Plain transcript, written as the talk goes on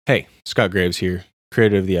Hey, Scott Graves here,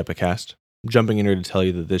 creator of the Epicast. I'm jumping in here to tell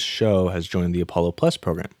you that this show has joined the Apollo Plus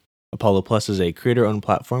program. Apollo Plus is a creator-owned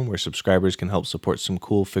platform where subscribers can help support some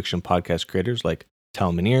cool fiction podcast creators like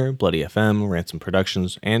Tal Minear, Bloody FM, Ransom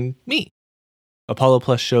Productions, and me. Apollo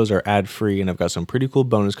Plus shows are ad-free and I've got some pretty cool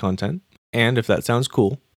bonus content. And if that sounds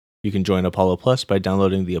cool, you can join Apollo Plus by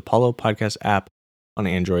downloading the Apollo Podcast app on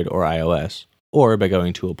Android or iOS, or by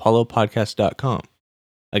going to apollopodcast.com.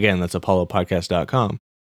 Again, that's apollopodcast.com.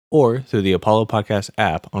 Or through the Apollo Podcast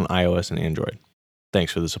app on iOS and Android.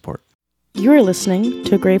 Thanks for the support. You're listening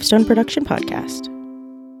to a Gravestone production podcast.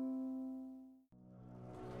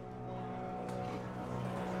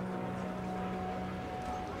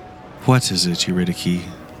 What is it, Eurydice?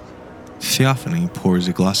 Theophany pours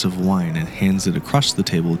a glass of wine and hands it across the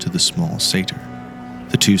table to the small satyr.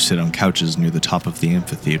 The two sit on couches near the top of the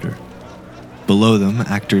amphitheater. Below them,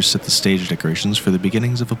 actors set the stage decorations for the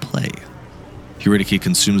beginnings of a play. Eurydice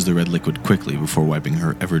consumes the red liquid quickly before wiping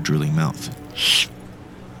her ever-drooling mouth.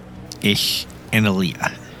 It's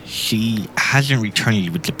Analia. She hasn't returned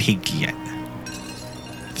with the pig yet.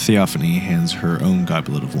 Theophany hands her own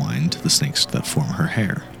goblet of wine to the snakes that form her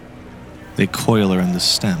hair. They coil around the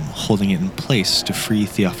stem, holding it in place to free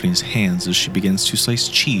Theophany's hands as she begins to slice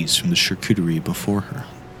cheese from the charcuterie before her.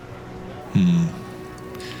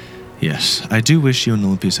 Yes, I do wish you and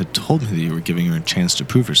Olympias had told me that you were giving her a chance to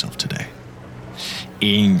prove herself today.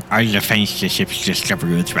 In our defense, the ship's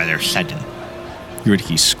discovery was rather sudden.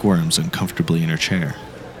 Eurydice squirms uncomfortably in her chair.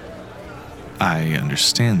 I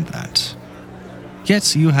understand that.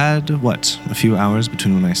 Yet you had, a few hours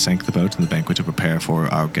between when I sank the boat and the banquet to prepare for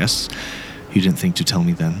our guests. You didn't think to tell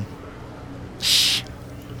me then?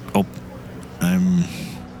 Oh,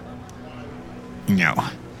 no.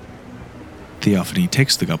 Theophany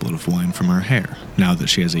takes the goblet of wine from her hair, now that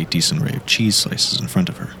she has a decent array of cheese slices in front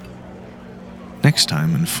of her. Next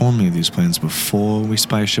time, inform me of these plans before we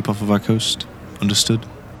spy a ship off of our coast. Understood?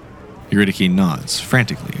 Eurydice nods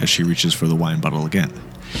frantically as she reaches for the wine bottle again.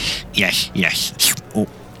 Yes. Oh,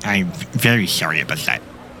 I'm very sorry about that.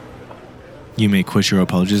 You may quit your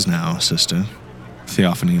apologies now, sister.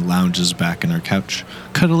 Theophany lounges back in her couch,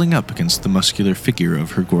 cuddling up against the muscular figure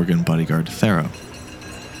of her Gorgon bodyguard, Thero.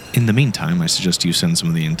 In the meantime, I suggest you send some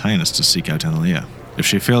of the Antonists to seek out Analia. If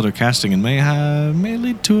she failed her casting, it may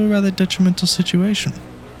lead to a rather detrimental situation.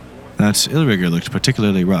 That Illrigger looked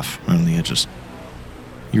particularly rough around the edges.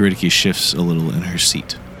 Eurydice shifts a little in her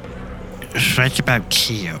seat. What about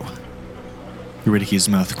Keo? Eurydice's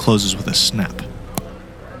mouth closes with a snap,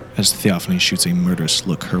 as Theophany shoots a murderous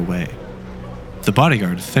look her way. The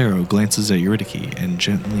bodyguard, Thero, glances at Eurydice and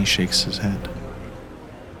gently shakes his head.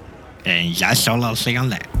 And that's all I'll say on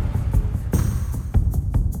that.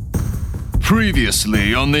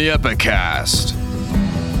 Previously on the Epicast.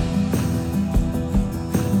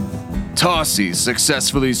 Tossie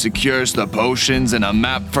successfully secures the potions and a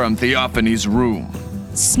map from Theophany's room.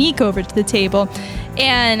 Sneak over to the table,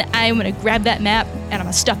 and I'm going to grab that map, and I'm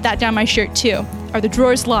going to stuff that down my shirt, too. Are the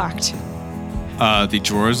drawers locked? The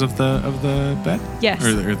drawers of the bed? Yes.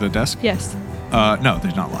 Or the desk? Yes. No,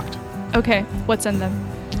 they're not locked. Okay, what's in them?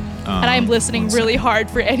 And I'm listening really hard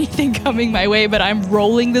for anything coming my way, but I'm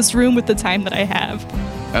rolling this room with the time that I have.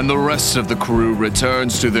 And the rest of the crew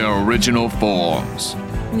returns to their original forms.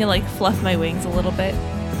 I'm gonna fluff my wings a little bit,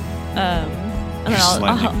 and then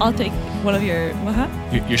I'll take one of your.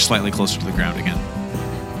 You're slightly closer to the ground again.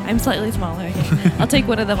 I'm slightly smaller. Okay. I'll take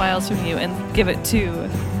one of the vials from you and give it to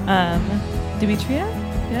Demetria.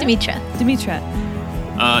 Yeah? Demetra.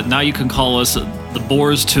 Now you can call us the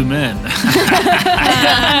Boars 2 Men.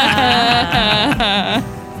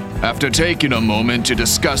 After taking a moment to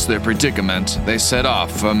discuss their predicament, they set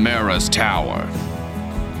off for Maera's tower.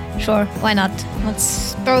 Sure, why not?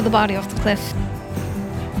 Let's throw the body off the cliff.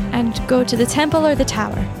 And go to the temple or the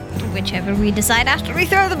tower? Whichever we decide after we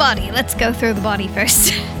throw the body. Let's go throw the body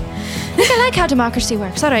first. I think I like how democracy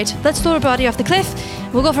works. All right, let's throw the body off the cliff.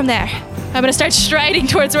 We'll go from there. I'm going to start striding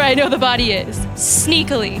towards where I know the body is.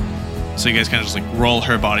 Sneakily. So you guys kind of just roll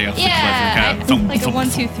her body off the cliff and kind of thump, like thump, a 1,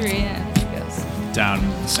 thump, 2, 3, yeah. It goes. down in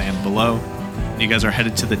the sand below. You guys are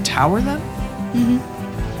headed to the tower then? Mm-hmm.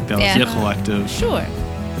 That was the collective. Sure.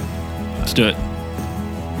 Let's do it.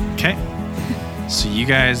 Okay. So you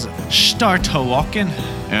guys start walking.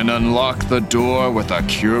 And unlock the door with a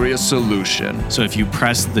curious solution. So if you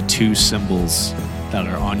press the two symbols that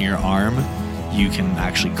are on your arm, you can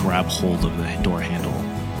actually grab hold of the door handle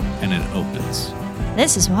and it opens.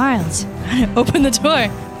 This is wild. Open the door.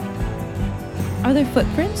 Are there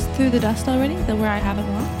footprints through the dust already, where I haven't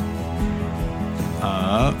walked?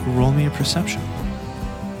 Roll me a perception.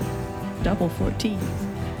 Double 14.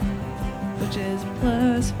 which is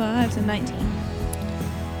 +5, so 19.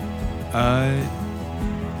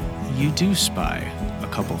 You do spy a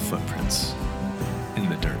couple footprints in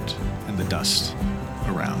the dirt and the dust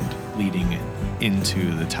around, leading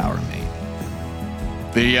into the tower main.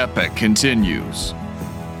 The epic continues.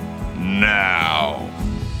 Now.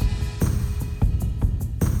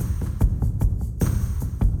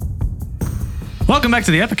 Welcome back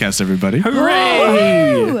to the Epicast, everybody.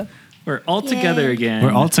 Hooray! We're all together again.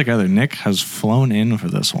 We're all together. Nick has flown in for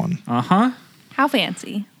this one. Uh-huh. How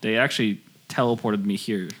fancy. They actually teleported me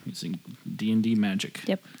here using D&D magic.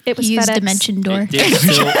 Yep. It was Use FedEx. dimension door. It did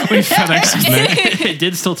still, We FedExed Nick. it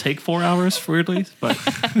did still take 4 hours, weirdly, but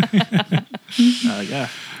yeah.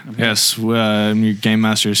 Yes, your game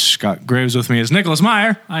master Scott Graves with me is Nicholas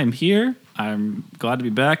Meyer. I'm here. I'm glad to be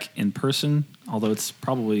back in person, although it's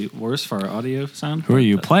probably worse for our audio sound. Who are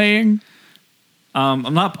you playing? I'm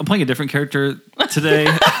playing a different character today.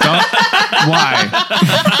 Why?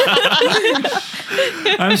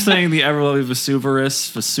 I'm saying the ever-lovely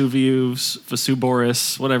Vesuborus,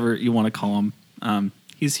 whatever you want to call him.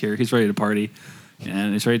 He's here. He's ready to party,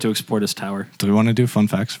 and he's ready to explore this tower. Do we want to do fun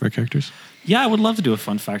facts for our characters? Yeah, I would love to do a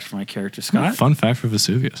fun fact for my character, Scott. Fun fact for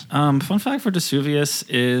Vesuvius. Fun fact for Vesuvius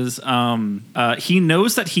is he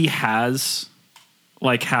knows that he has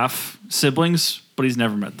like half siblings, but he's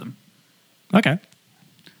never met them. Okay.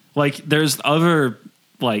 Like there's other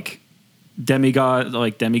like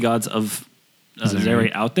demigods of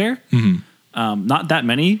Zeri out there. Mm-hmm. Not that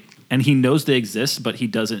many, and he knows they exist, but he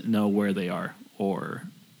doesn't know where they are or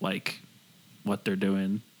like what they're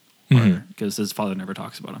doing, because his father never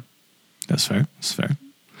talks about them. That's fair. That's fair.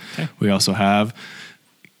 Okay. We also have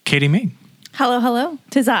Katie Ming. Hello.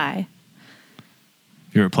 'Tis I.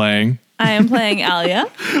 You were playing. I am playing Alia.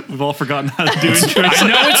 We've all forgotten how to do intros. I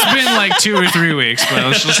know it's been like 2 or 3 weeks, but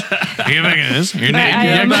let's just give it is. Your name, I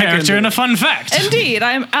am your back character, and a fun fact. Indeed,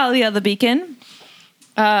 I'm Alia the Beacon.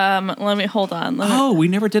 Let me hold on. Oh, we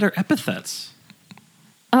never did our epithets.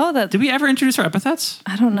 Oh, that. Did we ever introduce our epithets?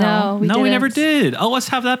 I don't know. No, We never did. Oh, let's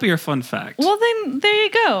have that be your fun fact. Well, then there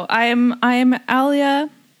you go. I'm Alia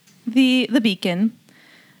the Beacon.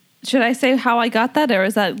 Should I say how I got that, or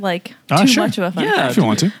is that like too Sure. much of a fun Yeah, fact? If you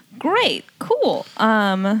want to. Great, cool.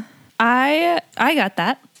 I got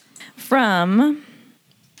that from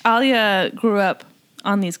Alia grew up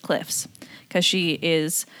on these cliffs because she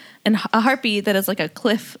is a harpy that is like a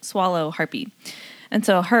cliff swallow harpy, and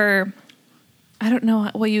so I don't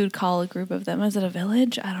know what you would call a group of them. Is it a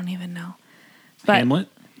village? I don't even know. But Hamlet?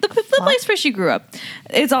 the place where she grew up,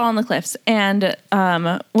 it's all on the cliffs, and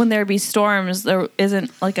when there be storms, there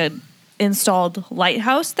isn't like a installed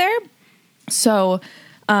lighthouse there, so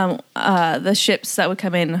the ships that would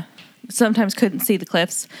come in sometimes couldn't see the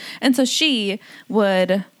cliffs, and so she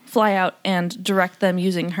would fly out and direct them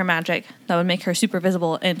using her magic that would make her super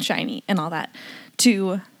visible and shiny and all that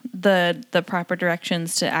to the proper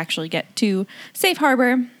directions to actually get to safe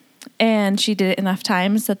harbor. And she did it enough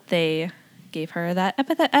times that they gave her that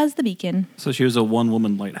epithet as the Beacon. So she was a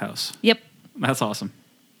one-woman lighthouse. Yep. That's awesome.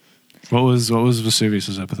 What was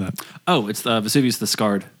Vesuvius' epithet? Oh, it's Vesuvius the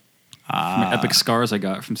Scarred. From my epic scars I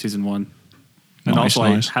got from season 1. And Nice,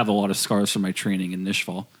 also nice. I have a lot of scars from my training in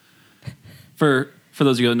Nishval. For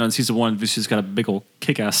those of you who don't know, in season 1, Vesuvius got a big old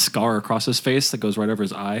kick-ass scar across his face that goes right over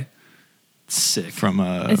his eye. It's sick. From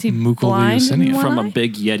Is he blind in Mucoliusinia. one From eye? a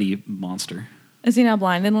big Yeti monster. Is he now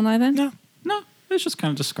blind in one eye then? No, it's just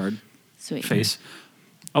kind of just scarred Sweet. face.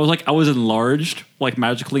 I was enlarged, like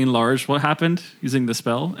magically enlarged. What happened using the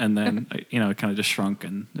spell, and then it kind of just shrunk,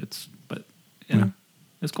 and it's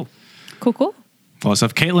cool. Cool. We also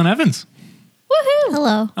have Caitlin Evans. Woohoo!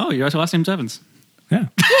 Hello. Oh, your last name's Evans. Yeah.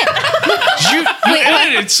 you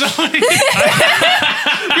edited so many.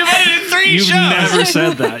 You've edited 3 You've shows. never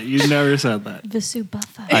said that. You never said that. Visu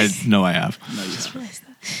Buffa. I know I have. No, you haven't.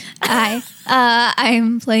 Hi.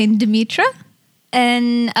 I'm playing Demetra,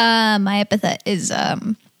 and my epithet is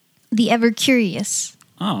the Ever Curious.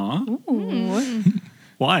 Aw.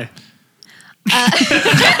 Why?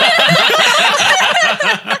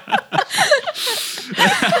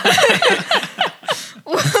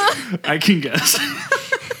 I can guess.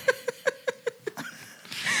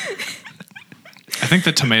 I think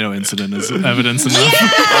the tomato incident is evidence enough.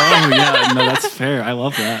 Oh yeah, no, that's fair. I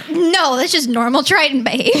love that. No, that's just normal Triton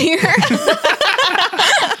behavior.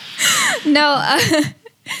 No,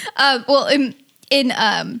 well,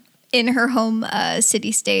 in her home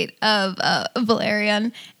city state of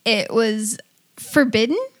Valerian, it was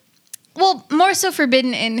forbidden. Well, more so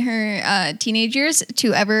forbidden in her teenage years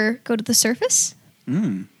to ever go to the surface.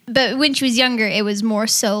 but when she was younger, it was more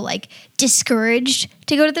so like discouraged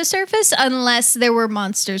to go to the surface unless there were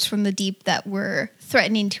monsters from the deep that were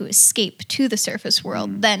threatening to escape to the surface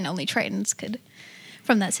world. Then only Tritons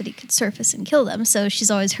from that city could surface and kill them. So she's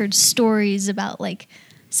always heard stories about like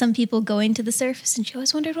some people going to the surface, and she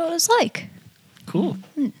always wondered what it was like. Cool.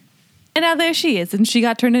 And now there she is, and she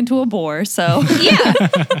got turned into a boar, so.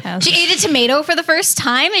 Yeah. She ate a tomato for the first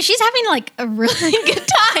time, and she's having like a really good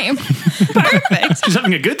time. Perfect. She's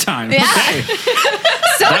having a good time. Yeah. Okay. So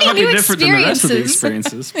That might many be new different than the rest of the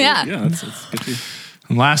experiences. experiences. But Yeah. that's good to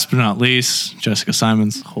And last but not least, Jessica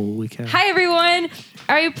Simons. Holy cow. Hi, everyone.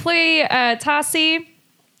 I play Tassi.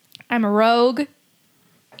 I'm a rogue.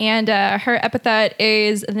 And her epithet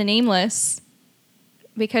is the Nameless.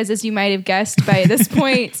 Because as you might have guessed by this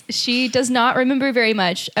point, she does not remember very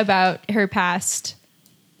much about her past.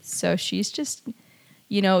 So she's just,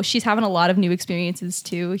 she's having a lot of new experiences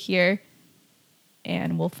too here.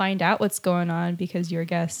 And we'll find out what's going on because your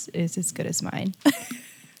guess is as good as mine.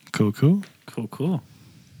 Cool.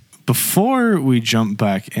 Before we jump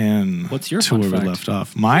back in What's your to fun where fact? we left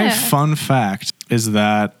off, my fun fact is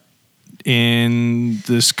that in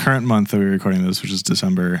this current month that we're recording this, which is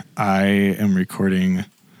December, I am recording,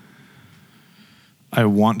 I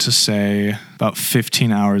want to say, about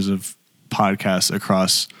 15 hours of podcasts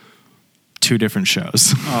across 2 different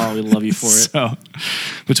shows. Oh, we love you for it. So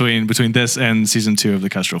between this and season 2 of the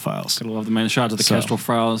Kestrel Files. Gotta love the man. Shout out to the Kestrel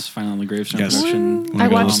Files, finally on the Gravestone Yes. production. Wanna I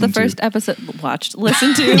go watched the listen to- first episode.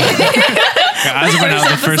 Listened to. Yeah, as of right now,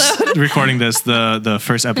 the first recording this, the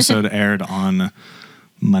first episode aired on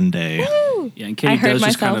Monday. Yeah, and I Katie heard does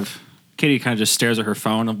just myself. Katie kind of just stares at her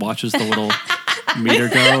phone and watches the little meter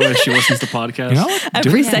go as she listens to podcasts. You know what?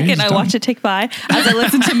 Every Do it. second Just I don't. watch it tick by as I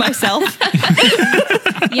listen to myself.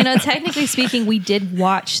 Technically speaking, we did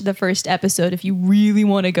watch the first episode. If you really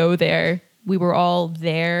want to go there, we were all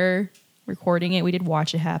there recording it. We did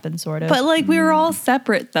watch it happen, sort of. But like we were all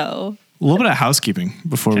separate though. A little bit of housekeeping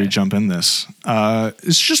before we jump in this.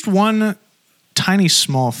 It's just one tiny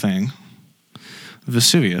small thing.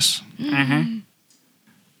 Vesuvius,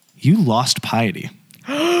 you lost piety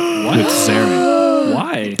with Zeri.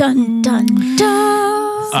 Why? Dun dun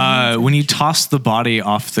dun. When you tossed the body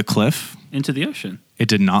off the cliff, Into the ocean. it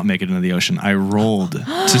did not make it into the ocean. I rolled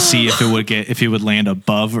to see if it would land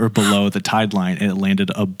above or below the tide line, and it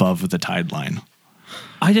landed above the tide line.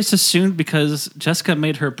 I just assumed because Jessica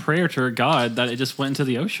made her prayer to her God that it just went into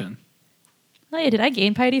the ocean. Oh, yeah, did I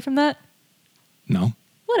gain piety from that? No.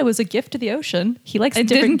 What? It was a gift to the ocean. He likes It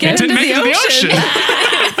different didn't get gifts. It didn't into make the it into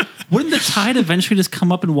the ocean. Wouldn't the tide eventually just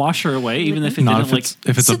come up and wash her away, even if it Not didn't if like?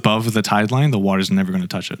 if it's above the tide line, the water's never going to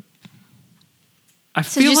touch it. I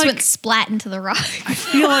So you feel just like went splat into the rock. I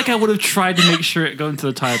feel like I would have tried to make sure it go into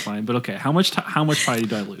the tide line, but okay. How much piety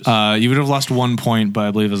did I lose? You would have lost 1 point, but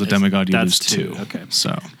I believe as a demigod you lose that's 2. two, okay.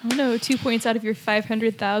 So Oh no, 2 points out of your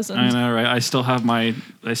 500,000. I know, right? I still have my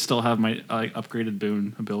upgraded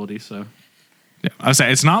boon ability, so yeah, I would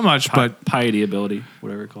say it's not much, but piety ability,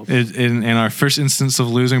 whatever it's called. in our first instance of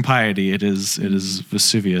losing piety, it is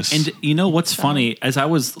Vesuvius. And you know what's funny? As I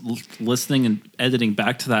was listening and editing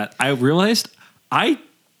back to that, I realized I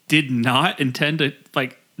did not intend to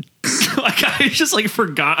like I just like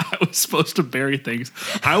forgot I was supposed to bury things.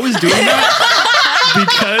 I was doing that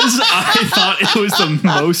because I thought it was the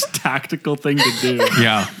most tactical thing to do.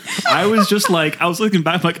 yeah, I was just like, I was looking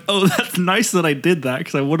back like, oh, that's nice that I did that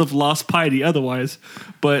because I would have lost piety otherwise.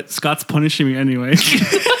 But Scott's punishing me anyway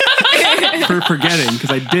for forgetting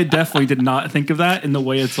because I definitely did not think of that in the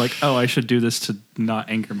way it's like, oh, I should do this to not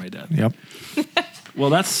anger my dad. yep.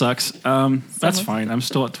 Well, that sucks. That's fine. I'm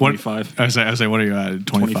still at 25. I say, what are you at?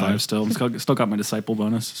 25 still. I'm still got my disciple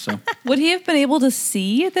bonus. So Would he have been able to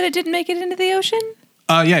see that it didn't make it into the ocean?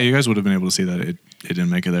 Yeah, you guys would have been able to see that it didn't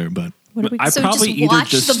make it there, but I So probably just either watch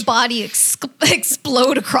just the body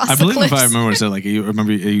explode across I the believe cliffs. if I remember what I said, like you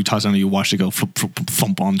remember you tossed down and you watched it go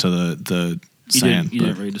thump onto the you sand. didn't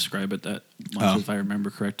but really describe it that much if I remember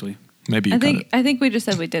correctly. maybe you cut it. I think we just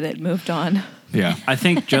said we did it, moved on. Yeah. I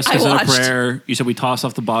think Jessica I said a watched. prayer. You said we tossed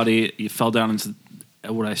off the body. You fell down into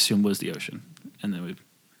what I assumed was the ocean, and then we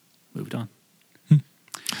moved on.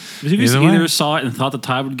 Vesuvius Either way. either saw it and thought the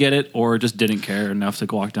tide would get it, or just didn't care enough to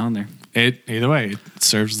walk down there. Either way, it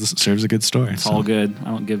serves a good story. It's all good. I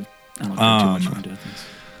don't give too much when I do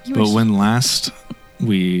things. But when last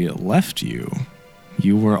we left you,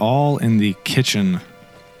 you were all in the kitchen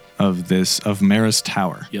of Maera's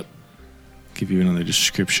tower. Yep. Give you another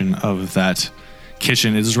description of that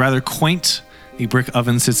kitchen. It is rather quaint A brick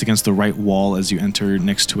oven sits against the right wall as you enter,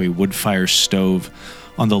 next to a wood fire stove.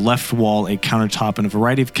 On the left wall, a countertop and a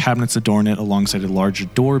variety of cabinets adorn it alongside a larger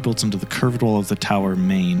door built into the curved wall of the tower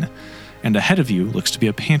main. And ahead of you looks to be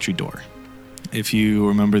a pantry door. If you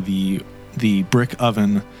remember, the brick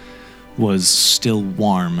oven was still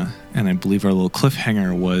warm, and I believe our little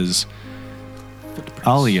cliffhanger was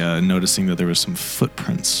Alia noticing that there was some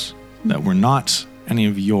footprints that were not any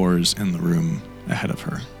of yours in the room ahead of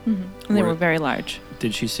her. And they were very large.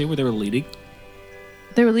 Did she say where they were leading?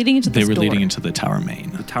 They were leading into They this were door. leading into the tower main.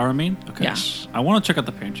 The tower main? Okay. Yeah. I want to check out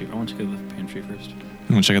the pantry. I want to check out the pantry first. You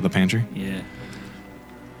want to check out the pantry? Yeah.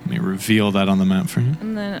 Let me reveal that on the map for you.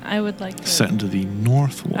 And then I would like to... Set into the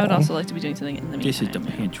north wall. I would also like to be doing something in the meantime. This is the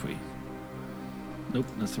pantry. Nope,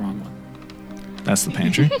 that's the wrong one. That's the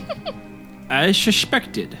pantry. As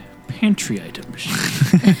suspected, pantry items.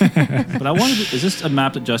 But I wanted to, is this a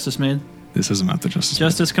map that Justice made? This is a map that Justice made.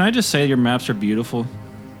 Justice, can I just say your maps are beautiful?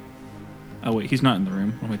 Oh wait, he's not in the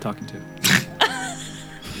room. What am I talking to?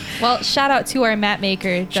 Well, shout out to our map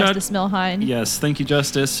maker, Justice Milhan. Yes, thank you,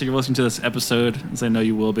 Justice. You're listening to this episode, as I know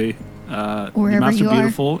you will be. The Wherever maps you are are.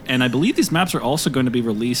 beautiful, and I believe these maps are also going to be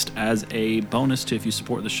released as a bonus to if you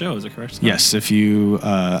support the show. Is that correct, Scott? Yes, if you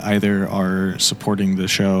either are supporting the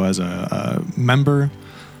show as a member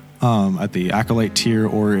at the Acolyte tier,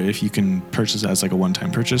 or if you can purchase it as like a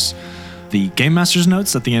one-time purchase. The Game Master's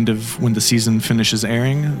notes at the end of when the season finishes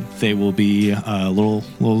airing, they will be a little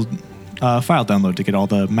file download to get all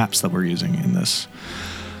the maps that we're using in this.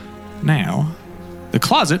 Now, the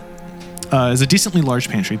closet is a decently large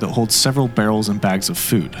pantry that holds several barrels and bags of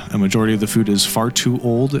food. A majority of the food is far too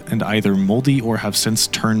old and either moldy or have since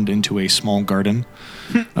turned into a small garden.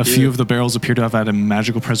 A few of the barrels appear to have had a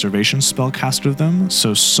magical preservation spell cast of them,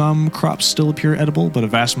 so some crops still appear edible, but a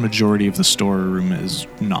vast majority of the storeroom is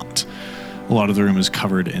not. A lot of the room is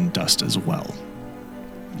covered in dust as well.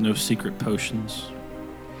 No secret potions.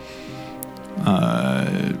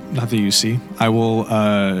 Not that you see. I will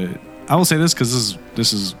say this because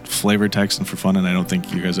this is flavor text and for fun, and I don't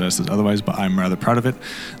think you guys would ask this otherwise, but I'm rather proud of it.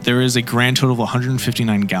 There is a grand total of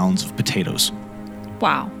 159 gallons of potatoes.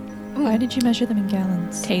 Wow. Why did you measure them in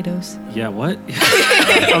gallons? Potatoes. Yeah, what?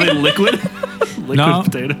 Are they liquid? Liquid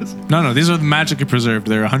potatoes? No, these are magically preserved.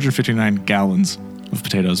 They're 159 gallons of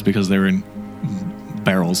potatoes because they're in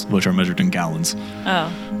barrels, which are measured in gallons.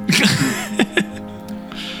 Oh.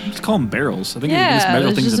 Just call them barrels. I think Yeah, you can just measure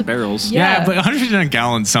it's things just in a- barrels. Yeah. But 159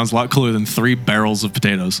 gallons sounds a lot cooler than 3 barrels of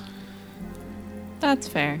potatoes. That's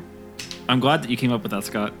fair. I'm glad that you came up with that,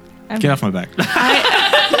 Scott. Get off my back.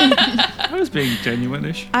 I was being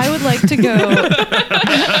genuine-ish. I would like to go.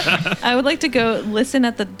 I would like to go listen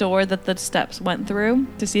at the door that the steps went through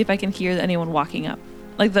to see if I can hear anyone walking up,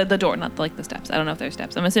 like the door, not like the steps. I don't know if there's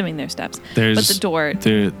steps. I'm assuming there's steps. There's but the door.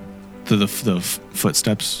 the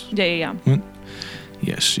footsteps. Yeah.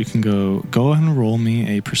 Yes, you can go ahead and roll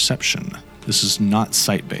me a perception. This is not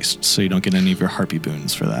sight-based, so you don't get any of your harpy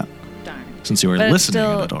boons for that, Darn. since you are But it's listening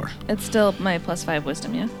still- at the door. It's still my +5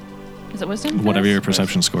 wisdom. Yeah. Is it wisdom? for Whatever this? your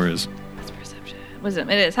perception score is. It's perception. Wisdom.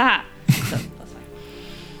 It is. Ha. So, +5.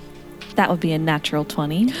 That would be a natural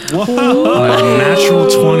 20. A natural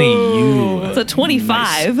 20, you So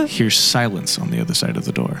 25. hear silence on the other side of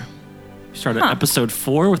the door. Started episode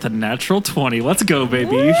 4 with a natural 20. Let's go,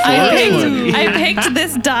 baby. I picked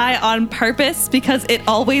this die on purpose because it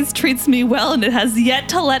always treats me well and it has yet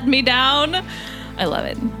to let me down. I love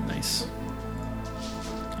it. Nice.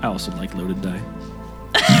 I also like loaded die.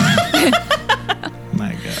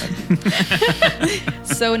 My God.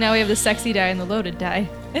 So now we have the sexy die and the loaded die.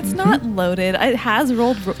 It's not loaded. It has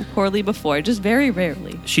rolled poorly before, just very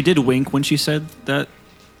rarely. She did wink when she said that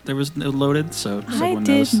there was no loaded, so I everyone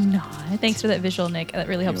did knows. not. Thanks for that visual, Nick. That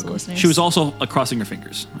really helps the listeners. She was also crossing her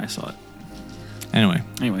fingers. I saw it. Anyway,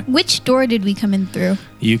 Anyway, Which door did we come in through?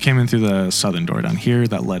 you came in through the southern door down here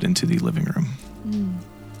that led into the living room.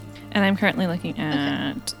 And I'm currently looking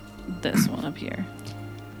at this one up here.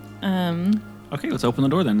 okay, let's open the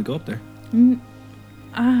door then and go up there. You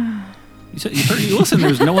said you listened.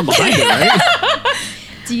 There's no one behind it,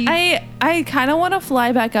 right? I kind of want to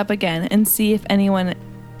fly back up again and see if anyone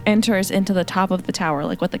enters into the top of the tower,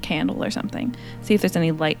 like with a candle or something. See if there's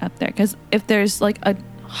any light up there. Because if there's like a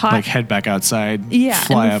hot... Like head back outside, yeah,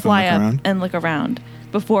 fly and up fly and look up around. and look around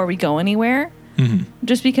before we go anywhere.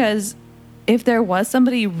 Just because if there was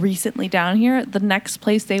somebody recently down here, the next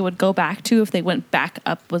place they would go back to if they went back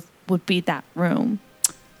up would be that room.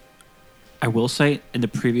 I will say, in the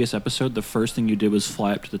previous episode, the first thing you did was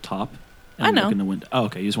fly up to the top and I know. look in the window. Oh,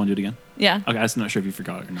 okay. You just want to do it again? Yeah. Okay, I was not sure if you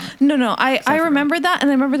forgot it or not. No. I forgot. remember that, and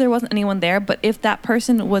I remember there wasn't anyone there. But if that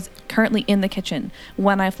person was currently in the kitchen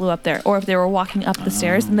when I flew up there, or if they were walking up the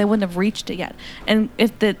stairs, then they wouldn't have reached it yet. And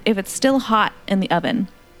if it's still hot in the oven,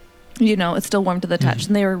 it's still warm to the touch,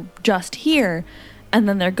 and they were just here, and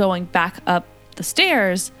then they're going back up the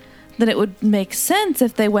stairs, then it would make sense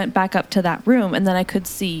if they went back up to that room, and then I could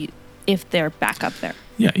see if they're back up there.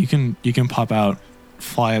 Yeah, you can pop out,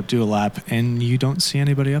 fly up, do a lap, and you don't see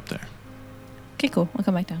anybody up there. Okay, cool. I'll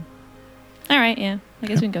come back down. All right, yeah. I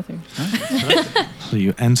guess we can go through. So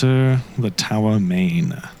you enter the tower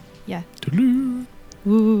main. Yeah.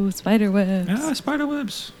 Ooh, spider webs. Ah, spider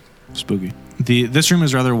webs. Spooky. This room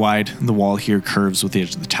is rather wide. The wall here curves with the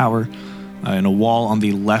edge of the tower. In a wall on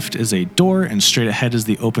the left is a door, and straight ahead is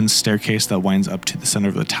the open staircase that winds up to the center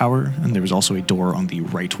of the tower. And there is also a door on the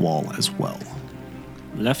right wall as well.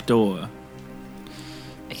 Left door.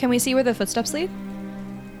 Can we see where the footsteps lead?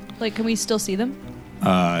 Like, can we still see them?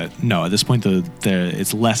 No, at this point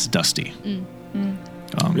it's less dusty.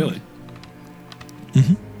 Really?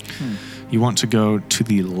 You want to go to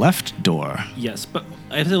the left door. Yes, but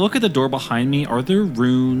as I look at the door behind me, are there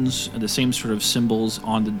runes, the same sort of symbols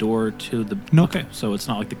on the door to the... Nope. Okay, so it's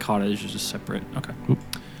not like the cottage is just separate. Okay. Oop,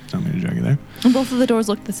 don't mean to drag you there. And both of the doors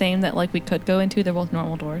look the same that we could go into. They're both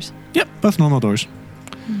normal doors. Yep, both normal doors.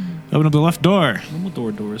 Open up the left door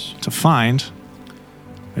Normal doors. to find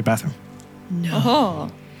a bathroom. Oh.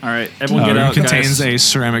 All right, everyone The get room out, contains guys. a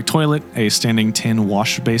ceramic toilet, a standing tin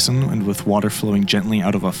wash basin, and with water flowing gently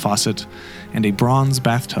out of a faucet, and a bronze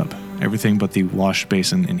bathtub. Everything but the wash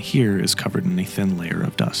basin in here is covered in a thin layer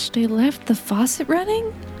of dust. They left the faucet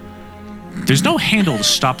running? There's no handle to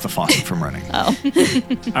stop the faucet from running,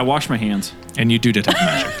 I wash my hands. and you do detect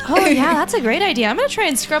magic. Oh, yeah, that's a great idea. I'm going to try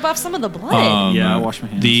and scrub off some of the blood. Yeah, I wash my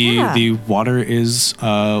hands. The water is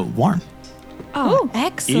warm. Oh,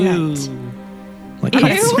 excellent. Ew. Like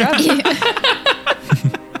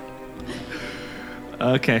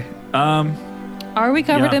Okay. Are we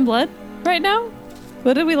covered Yeah. in blood right now?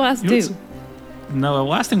 What did we last do? No, the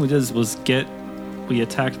last thing we did was we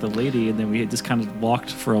attacked the lady, and then we just kind of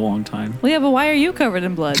walked for a long time. Well, yeah, but why are you covered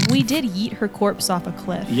in blood? We did yeet her corpse off a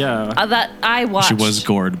cliff. Yeah. That I watched. she was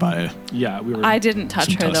gored by. Yeah, we were... I didn't touch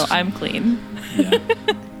Some her though. dust. I'm clean. Yeah.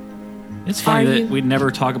 It's funny Are that you- we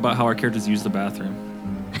never talk about how our characters use the bathroom.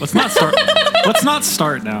 Let's not start. Let's not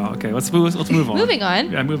start now. Okay, let's move on. Moving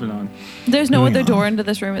on. Yeah, moving on. There's no Moving other on. door into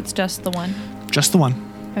this room. It's just the one. Just the one.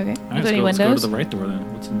 Okay. All right, Is there any let's go to windows? the right door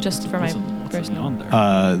then. What's Just for my what's personal- on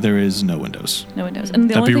there? There is no windows. No windows. And the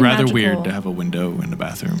That'd only be thing rather magical- weird to have a window in a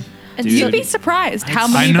bathroom. And Dude. you'd be surprised how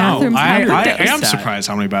I many know. bathrooms have I windows. am Sad. surprised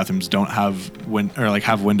how many bathrooms don't have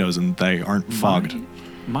have windows and they aren't fogged.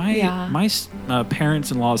 Yeah. My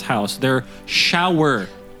parents-in-law's house, their shower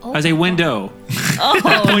has a window. Oh,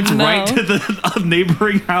 Points no. right to the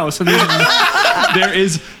neighboring house, and there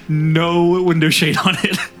is no window shade on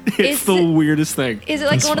it. It's Is the it- weirdest thing. Is it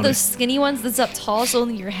like That's one of funny. those skinny ones that's up tall so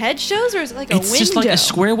only your head shows, or is it like a It's window? just like a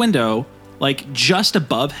square window, like just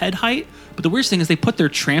above head height. But the weirdest thing is they put their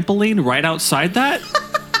trampoline right outside that.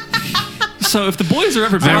 So if the boys are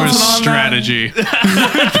ever There was bouncing on that- strategy.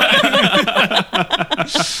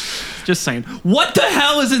 just saying, what the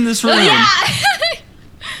hell is in this room?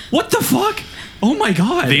 What the fuck? Oh my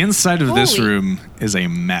god! The inside of this Holy. room is a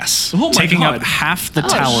mess. Oh my Taking God. up half the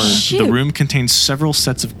tower, shoot. the room contains several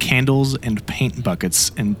sets of candles and paint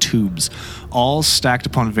buckets and tubes, all stacked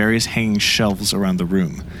upon various hanging shelves around the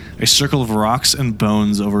room. A circle of rocks and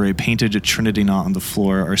bones over a painted Trinity knot on the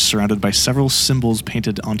floor are surrounded by several symbols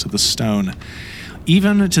painted onto the stone.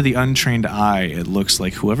 Even to the untrained eye, it looks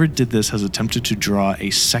like whoever did this has attempted to draw a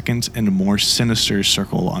second and more sinister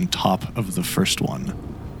circle on top of the first one.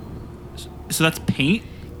 So that's paint.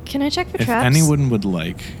 Can I check for If traps? anyone would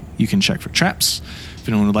like, you can check for traps. If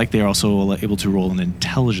anyone would like, they are also able to roll an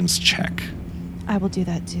intelligence check. I will do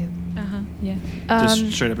that too. Yeah.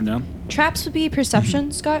 Just straight up and down. Traps would be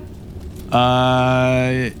perception, Scott.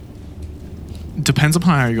 Depends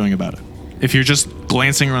upon how you're going about it. If you're just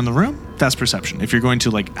glancing around the room, that's perception. If you're going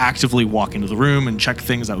to actively walk into the room and check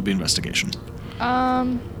things, that would be investigation.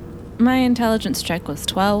 My intelligence check was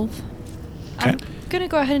 12. Okay. I'm gonna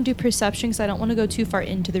go ahead and do perception because I don't want to go too far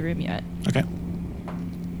into the room yet. Okay.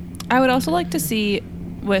 I would also like to see,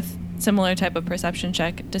 with similar type of perception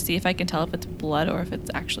check, to see if I can tell if it's blood or if it's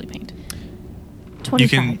actually paint.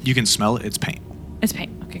 25. You can smell it. It's paint. It's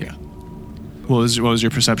paint. Okay. Yeah. What was your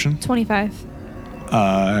perception? 25.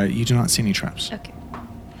 You do not see any traps. Okay.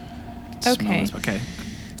 Smell Okay. is- Okay.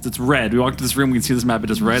 It's red. We walked into this room. We can see this map. It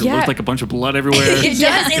is red. It Yeah. looked like a bunch of blood everywhere. It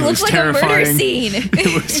does. It looks was like a murder terrifying. scene.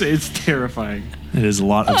 It's terrifying. It is a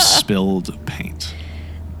lot of spilled paint.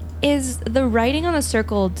 Is the writing on the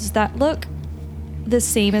circle, does that look the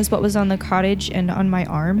same as what was on the cottage and on my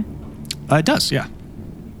arm? It does, yeah.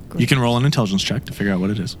 You can roll an intelligence check to figure out what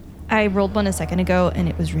it is. I rolled one a second ago and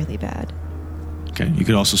it was really bad. Okay, you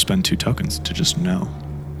could also spend 2 tokens to just know.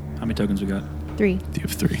 How many tokens we got? 3. You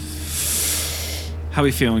have 3. How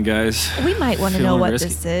we feeling, guys? We might want to know Feeling what risky?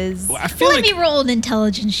 this is. Well, I feel Let like me roll an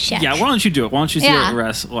intelligence check. yeah. Why don't you do it? Why don't you see Yeah.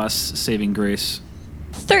 what last saving grace?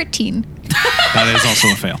 13. That is also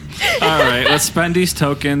a fail. All right, let's spend these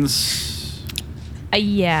tokens.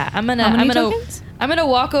 Yeah, How many tokens? I'm gonna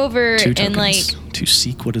walk over 2 and tokens to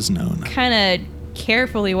seek what is known. kind of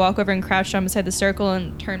carefully walk over and crouch down beside the circle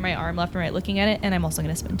and turn my arm left and right looking at it. And I'm also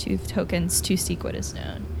gonna spend 2 tokens to seek what is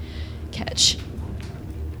known. Catch.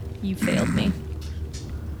 You failed me.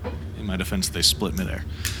 In my defense, they split midair.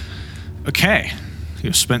 Okay,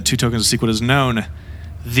 you've spent 2 tokens to seek what is known.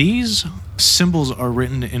 These symbols are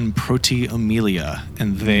written in Proto-Amelia,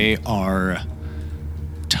 and they are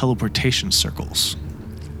teleportation circles.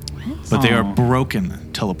 But they are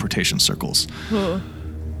broken teleportation circles.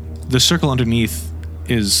 The circle underneath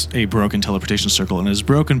is a broken teleportation circle, and it is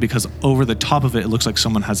broken because over the top of it, it looks like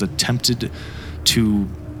someone has attempted to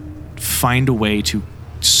find a way to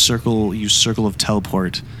use circle of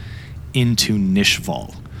teleport into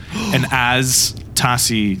Nishval. And as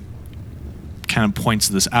Tassi kind of points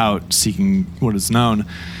this out, seeking what is known,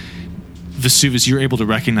 Vesuvius, you're able to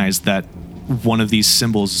recognize that one of these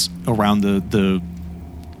symbols around the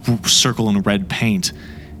circle in red paint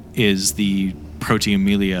is the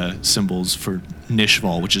Proto-Amelia symbols for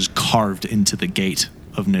Nishval, which is carved into the gate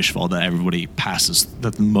of Nishval that everybody passes,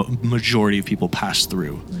 that the majority of people pass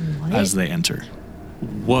through as they enter.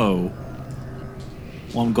 Whoa.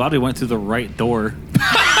 Well, I'm glad we went through the right door.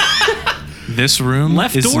 This room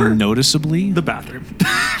Left is door? noticeably The bathroom.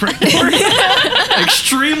 Right door.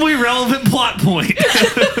 Extremely relevant plot point.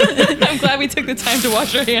 I'm glad we took the time to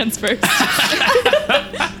wash our hands first.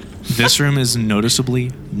 This room is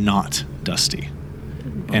noticeably not dusty,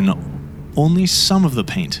 and only some of the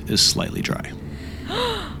paint is slightly dry.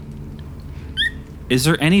 Is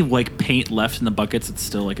there any like paint left in the buckets that's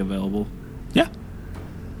still like available? Yeah.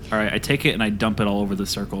 All right, I take it and I dump it all over the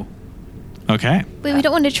circle. Okay. Wait, we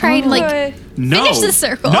don't want to try and like No. finish the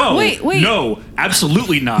circle. No. Wait. No.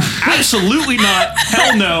 Absolutely not. Absolutely not.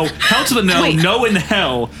 Hell no. Hell to the no. Wait. No in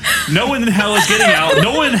hell. No one in hell is getting out.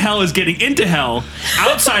 No one in hell is getting into hell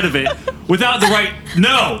outside of it without the right.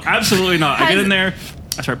 No. Absolutely not. I get in there.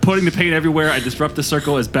 I start putting the paint everywhere. I disrupt the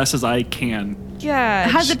circle as best as I can. Yeah.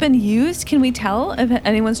 Has it been used? Can we tell if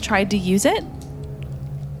anyone's tried to use it?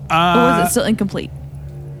 Or was it still incomplete?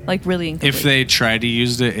 Like really incomplete? If they try to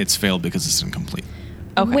use it, it's failed because it's incomplete.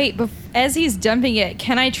 Okay. Wait, as he's dumping it,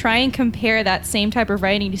 can I try and compare that same type of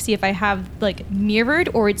writing to see if I have like mirrored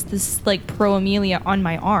or it's this like Pro-Amelia on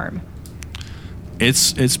my arm?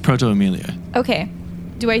 It's Proto-Amelia. Okay.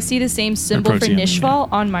 Do I see the same symbol for Proto-Amelia.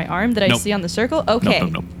 Nishval on my arm that I Nope. see on the circle? Okay.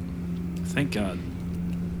 Nope. Thank God.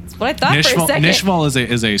 That's what I thought for a second. Nishval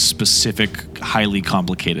is a specific, highly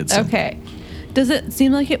complicated symbol. Okay. Does it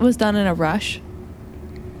seem like it was done in a rush?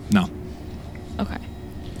 No. Okay.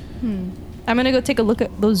 I'm going to go take a look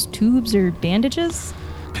at those tubes or bandages.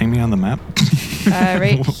 Ping me on the map.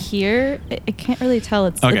 Right here. I can't really tell.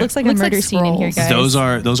 It Okay. looks like Looks a like murder scene in here, scrolls.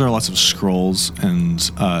 guys. Those are lots of scrolls, and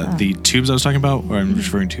the tubes I was talking about, or I'm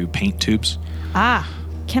referring to paint tubes.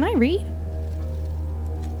 Can I read?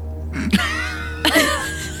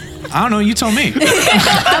 I don't know. You tell me.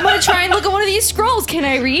 I'm going to try and look at one of these scrolls. Can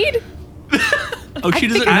I read? Oh, she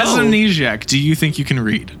doesn't As know. an amnesiac, do you think you can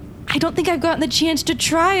read? I don't think I've gotten the chance to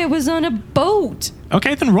try. I was on a boat.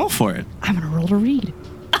 Okay, then roll for it. I'm going to roll to read.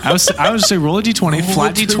 I would say roll a d20,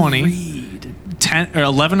 flat d20. 10 or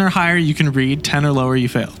 11 or higher, you can read. 10 or lower, you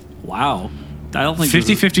fail. Wow. I don't think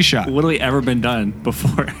 50-50 shot. literally ever been done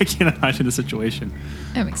before. I can't imagine the situation.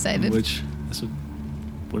 I'm excited.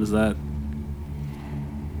 What is that?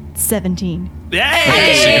 17.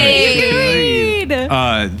 Yay!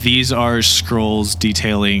 These are scrolls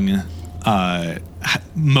detailing.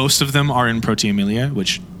 Most of them are in Proto-Amelia,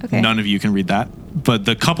 which Okay. none of you can read that. But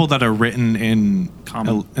the couple that are written in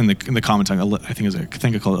Common. in the common tongue, I think I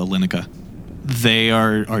call it Elinica. They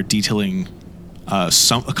are detailing. A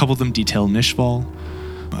couple of them detail Nishval.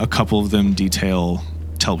 A couple of them detail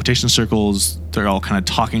teleportation circles. They're all kind of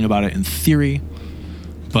talking about it in theory,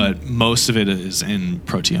 but most of it is in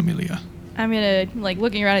Proto-Amelia. I'm going to, like,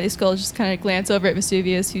 looking around at these scrolls, just kind of glance over at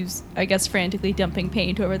Vesuvius, who's, I guess, frantically dumping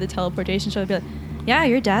paint over the teleportation show. I'd be like, yeah,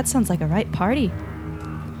 your dad sounds like a right party.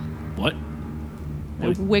 I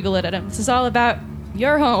wiggle it at him. This is all about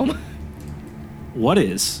your home. What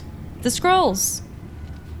is? The scrolls.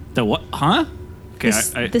 The what? Huh? Okay,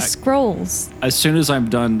 The scrolls. as soon as I'm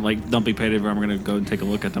done, like, dumping paper, I'm going to go and take a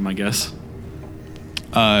look at them, I guess.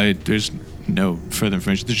 There's no further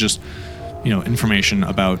information. There's just, information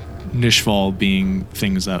about Nishval being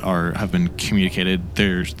things that have been communicated.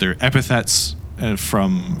 There are epithets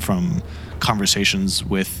from conversations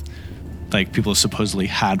with, like, people supposedly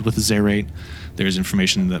had with Zerate. There's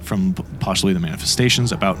information that from possibly the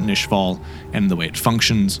manifestations about Nishval and the way it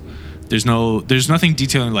functions. There's nothing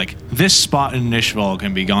detailing like this spot in Nishval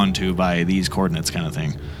can be gone to by these coordinates kind of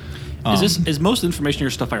thing. Is most information your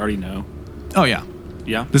stuff I already know? Oh yeah.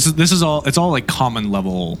 Yeah. This is all. It's all like common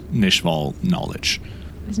level Nishval knowledge.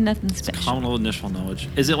 There's nothing special. Common level Nishval knowledge.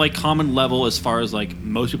 Is it like common level as far as like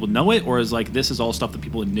most people know it, or is like this is all stuff that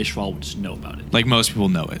people in Nishval would just know about it? Like most people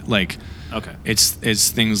know it. Like Okay. it's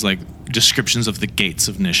things like descriptions of the gates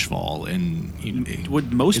of Nishval and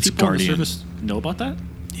Would most its people guardian. in the service know about that?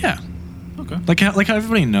 Yeah. Okay. Like how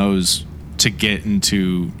everybody knows to get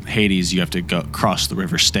into Hades, you have to go cross the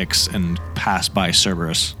river Styx and pass by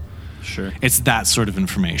Cerberus. Sure. It's that sort of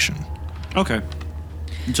information. Okay.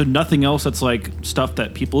 And so nothing else that's like stuff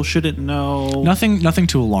that people shouldn't know. Nothing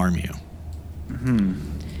to alarm you.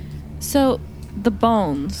 So the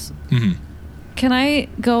bones. Mhm. Can I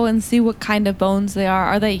go and see what kind of bones they are?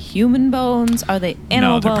 Are they human bones? Are they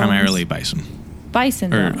animal No, they're bones? primarily bison.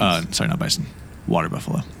 Bison Or bones. sorry, not bison. Water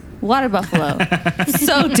buffalo. Water buffalo.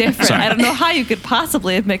 So different. Sorry. I don't know how you could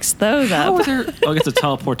possibly have mixed those How up. are there? Oh, it's a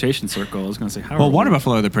teleportation circle. I was going to say how. Well, are water we-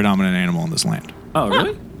 buffalo are the predominant animal in this land. Oh,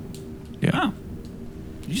 really? Yeah. Wow.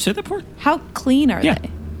 Did you say that part? How clean are Yeah. they?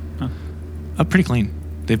 Pretty clean.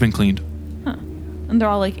 They've been cleaned. And they're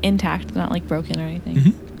all like intact, not like broken or anything.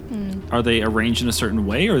 Mm-hmm. Are they arranged in a certain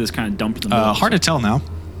way, or is this kind of dumped in the middle? Hard to tell now.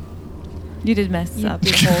 You did mess up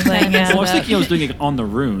the whole thing. Well, I Yeah. was thinking I was doing it on the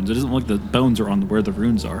runes. It doesn't look like the bones are on where the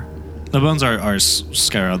runes are. The bones are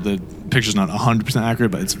scattered out. The picture's not 100%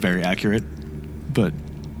 accurate, but it's very accurate. But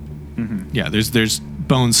yeah, there's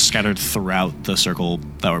bones scattered throughout the circle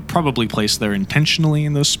that were probably placed there intentionally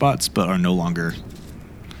in those spots, but are no longer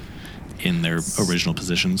in their original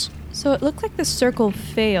positions. So it looked like the circle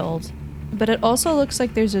failed, but it also looks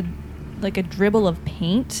like there's a dribble of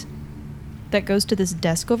paint that goes to this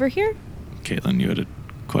desk over here. Caitlin, you had a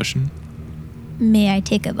question? May I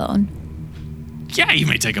take a bone? Yeah, you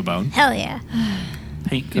may take a bone. Hell yeah.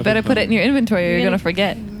 Paint. You better put it in your inventory or you're You're going to gonna-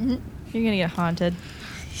 forget. You're gonna get haunted.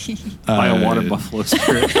 by a water buffalo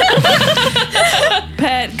spirit.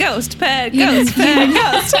 Pet ghost, pet ghost, pet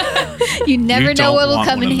ghost. You never You know don't what will want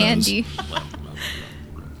come one in of those. handy.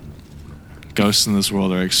 Ghosts in this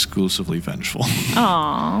world are exclusively vengeful.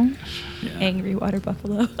 Aww. Angry water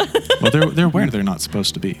buffalo. Well, they're where they're not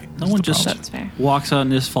supposed to be. No That's one the just problem. That's fair. walks out in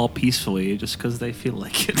this fall peacefully just because they feel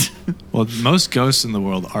like it. Well, most ghosts in the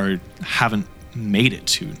world haven't made it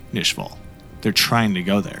to Nishval. They're trying to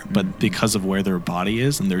go there, but because of where their body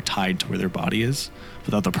is and they're tied to where their body is,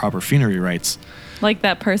 without the proper funerary rites, Like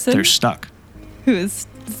that person they're stuck. who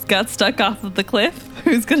got stuck off of the cliff,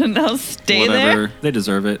 who's going to now stay Whatever. there. They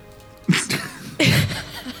deserve it.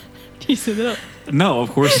 You said that. No, of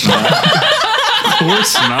course not. Of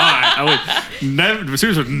course not. I would never.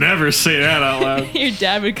 Vesuvius would never say that out loud. Your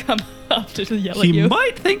dad would come up to yell at He you.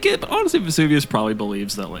 might think it, but honestly, Vesuvius probably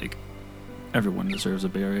believes that like everyone deserves a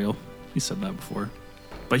burial. He said that before,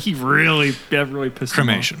 but he really pissed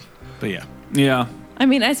Cremation. But yeah, him off. Yeah. I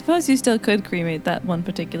mean, I suppose you still could cremate that one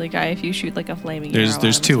particular guy if you shoot like a flaming arrow there's at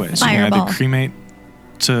him two or ways. something. You can Fireball. either cremate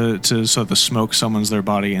to so the smoke summons their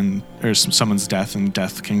body or summons death, and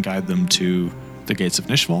death can guide them to the gates of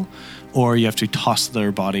Nishval, or you have to toss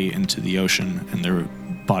their body into the ocean, and their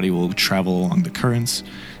body will travel along the currents,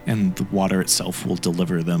 and the water itself will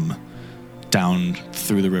deliver them down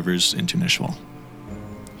through the rivers into Nishval.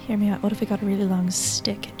 Hear me out. What if we got a really long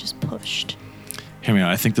stick and just pushed? Hear me out.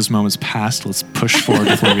 I think this moment's past. Let's push forward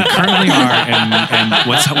with where we currently are, and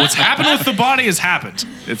what's happened with the body has happened.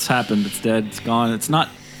 It's happened. It's dead. It's gone. It's not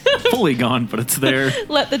fully gone, but it's there.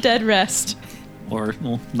 Let the dead rest. Or,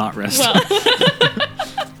 well, not rest.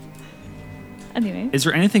 Anyway. Is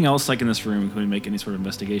there anything else like in this room? Can we make any sort of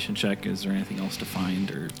investigation check? Is there anything else to find?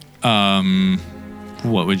 Or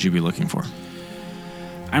What would you be looking for?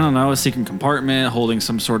 I don't know, a secret compartment, holding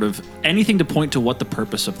some sort of anything to point to what the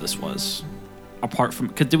purpose of this was. Apart from,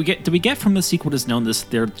 did we get from the sequel is known this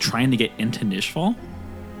they're trying to get into Nishval?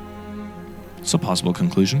 It's a possible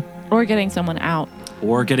conclusion. Or getting someone out.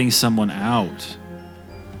 Or getting someone out.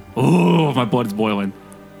 Oh, my blood's boiling.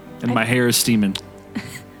 And my hair is steaming.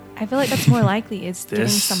 I feel like that's more likely. It's getting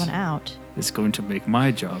This- someone out. It's going to make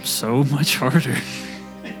my job so much harder.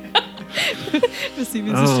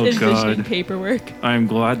 Vesuvius Oh, is envisioning God. paperwork. I'm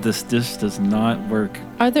glad this does not work.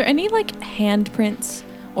 Are there any like handprints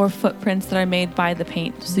or footprints that are made by the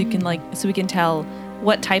paint, so you can so we can tell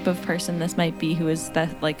what type of person this might be who is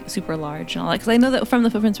that like super large and all that? Because I know that from the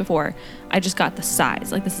footprints before, I just got the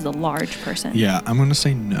size. Like this is a large person. Yeah, I'm going to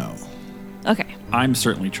say no. Okay. I'm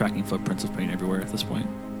certainly tracking footprints of paint everywhere at this point.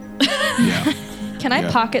 Yeah. Can I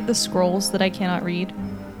Yeah. pocket the scrolls that I cannot read?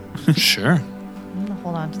 Sure. I'm gonna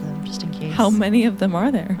hold on to them just in case. How many of them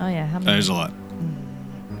are there? Oh yeah, how many? There's a lot.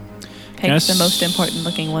 Pick Yes. the most important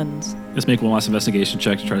looking ones. Let's make one last investigation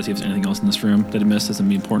check to try to see if there's anything else in this room that I missed that's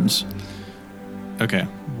of importance. Okay.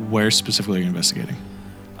 Where specifically are you investigating?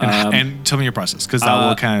 And tell me your process, because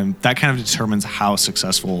that kind of determines how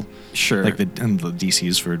successful, Sure. like the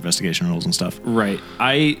DCs for investigation rolls and stuff. Right.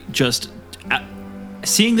 I just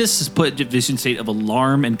seeing this has put Division state of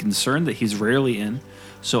alarm and concern that he's rarely in.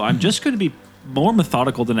 So I'm just going to be more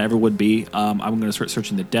methodical than I ever would be. I'm going to start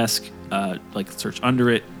searching the desk, like search under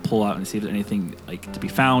it, pull out and see if there's anything like to be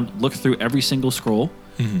found. Look through every single scroll.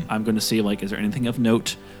 I'm going to see like is there anything of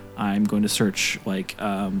note. I'm going to search like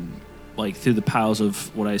through the piles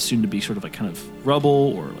of what I assume to be sort of like kind of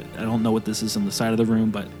rubble, or like, I don't know what this is on the side of the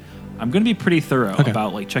room, but I'm going to be pretty thorough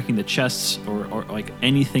about like checking the chests or like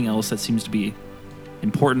anything else that seems to be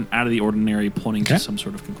important, out of the ordinary, pointing to some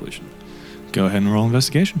sort of conclusion. Go ahead and roll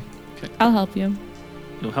investigation. I'll help you.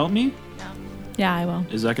 You'll help me? Yeah, I will.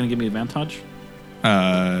 Is that going to give me advantage?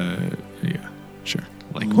 Yeah, sure.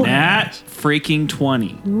 Like Nat freaking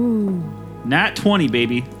 20. Ooh. Nat 20,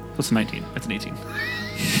 baby. What's 19? That's an 18.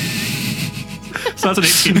 So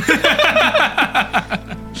that's an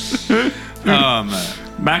 18.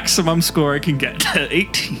 Maximum score I can get,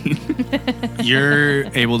 18. You're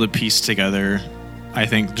able to piece together, I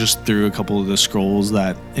think, just through a couple of the scrolls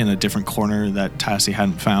that in a different corner that Tassie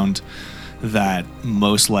hadn't found, that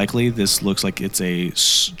most likely this looks like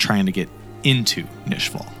it's trying to get into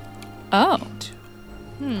Nishval. Oh.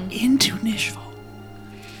 Into Nishval.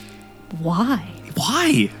 Why?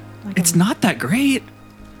 Why? It's not that great.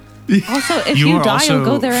 Also, if you are die, also you'll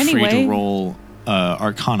go there free anyway. to roll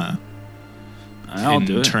Arcana. I'll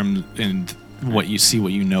do it. In what you see,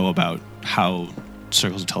 what you know about how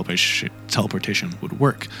circles of teleportation would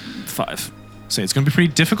work. 5. Say it's going to be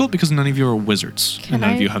pretty difficult because none of you are wizards, and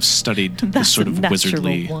none of you have studied this That's sort a of natural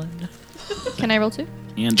wizardly. one. Can I roll 2?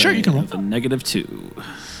 And Sure, I you can roll. have a -2.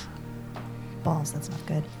 balls? That's not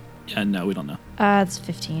good. Yeah, no, we don't know. It's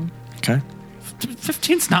 15. Okay.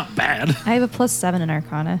 15's not bad. I have a +7 in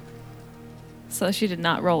Arcana. So she did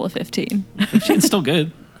not roll a 15. 15's still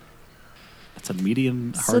good. That's a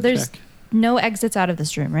medium hard So there's check. no exits out of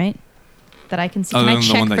this room, right? That I can see. Other Can I than the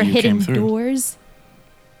check one that for you hidden came through. doors?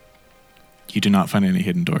 You do not find any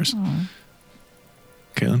hidden doors.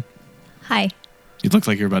 Caitlin, Hi. you look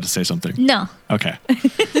like you're about to say something. No. Okay.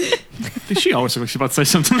 She always looks like she's about to say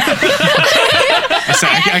something.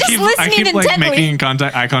 I keep like intently. making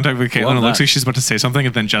eye contact with Caitlin. Love And it looks that. like she's about to say something,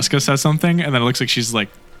 and then Jessica says something, and then it looks like she's like,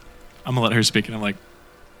 "I'm gonna let her speak," and I'm like,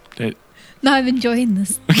 No, I'm enjoying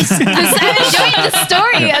this. I'm enjoying the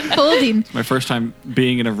story unfolding. My first time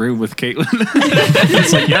being in a room with Caitlin.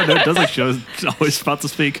 It's like, yeah, no, it does like she was always about to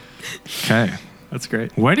speak. "Okay, That's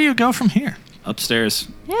great. where do you go from here?" Upstairs.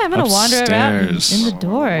 Yeah, I'm gonna wander around Upstairs. in the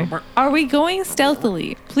door. Are we going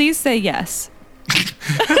stealthily? Please say yes.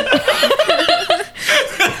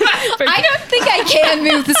 I don't think I can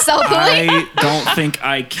move the stealthily. I don't think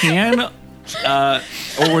I can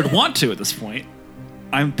or would want to at this point.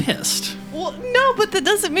 I'm pissed. Well, no, but that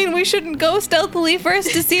doesn't mean we shouldn't go stealthily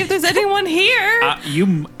first to see if there's anyone here.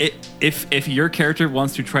 If your character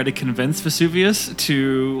wants to try to convince Vesuvius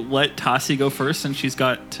to let Tassi go first, and she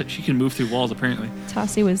can move through walls apparently.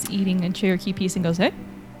 Tassi was eating a Cherokee piece and goes, hey,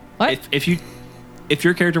 what? If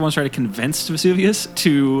your character wants to try to convince Vesuvius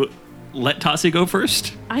to let Tassi go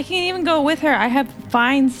first, I can't even go with her. I have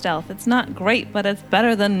fine stealth. It's not great, but it's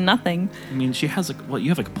better than nothing. I mean, she has you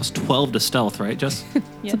have like a +12 to stealth, right? Just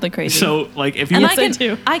Something crazy. so like if you And would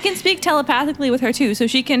I can speak telepathically with her too, so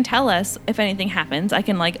she can tell us if anything happens. I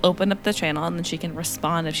can like open up the channel and then she can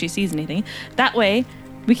respond if she sees anything. That way,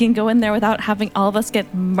 we can go in there without having all of us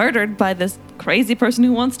get murdered by this crazy person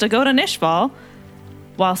who wants to go to Nishval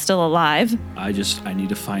while still alive. I need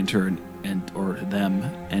to find her or them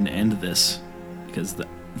and end this because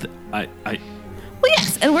Well,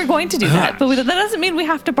 yes, and we're going to do that, but that doesn't mean we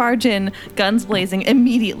have to barge in guns blazing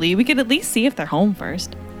immediately. We could at least see if they're home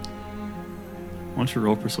first. Why don't you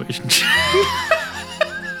roll persuasion?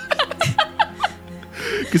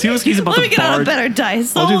 Because he's about Let me to get on a barge. better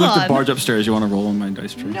dice. I'll do Hold like the on. barge upstairs. You want to roll on my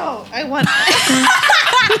dice tray? No, I want.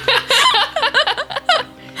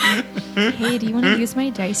 Hey, do you want to use my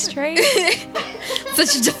dice tray?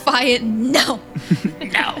 Such a defiant no.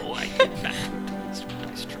 No, I did not.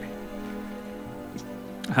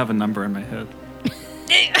 I have a number in my head.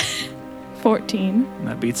 14. And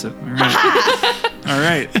that beats it. All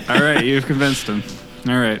right. All right. You've convinced him.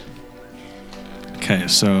 All right. Okay,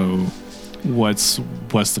 so what's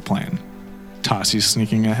the plan? Tossie's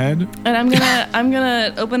sneaking ahead. And I'm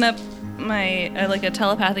gonna open up my like a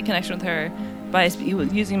telepathic connection with her by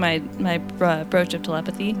using my brooch of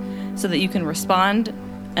telepathy, so that you can respond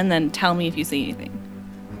and then tell me if you see anything.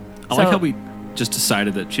 I like how we just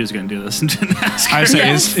decided that she was going to do this and didn't ask her. I say,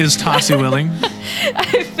 is Tossie willing?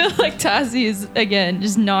 I feel like Tassie is, again,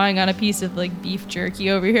 just gnawing on a piece of, like, beef jerky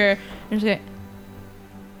over here. And she's like,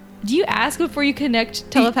 do you ask before you connect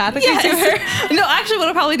telepathically to her? No, actually, what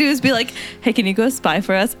I'll probably do is be like, hey, can you go spy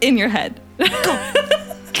for us in your head?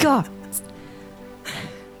 God.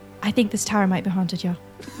 I think this tower might be haunted, y'all.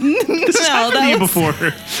 This has happened to you before.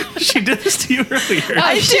 She did this to you earlier.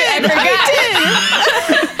 I did.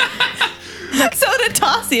 So did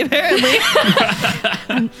Tossie, apparently.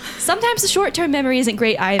 Sometimes the short-term memory isn't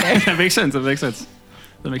great either. That makes sense. That makes sense.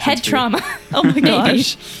 Head trauma. Oh my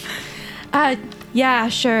gosh. Yeah,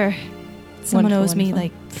 sure. Someone Wonderful, owes me,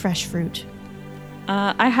 wonderful. like, fresh fruit.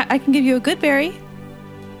 I can give you a good berry.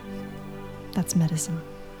 That's medicine.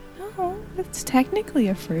 Oh, it's technically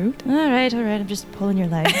a fruit. All right. I'm just pulling your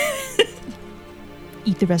leg.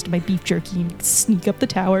 Eat the rest of my beef jerky and sneak up the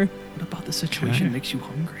tower. What about the situation makes you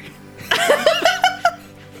hungry?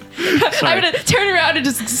 I'm going to turn around and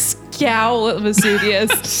just scowl at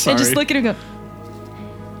Vesuvius. And just look at him and go,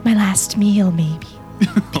 My last meal, maybe.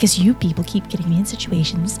 Because you people keep getting me in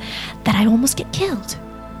situations that I almost get killed.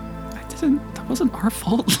 That wasn't our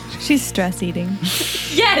fault. She's stress eating.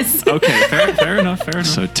 yes! Okay, fair enough.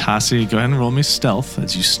 So Tossie, go ahead and roll me stealth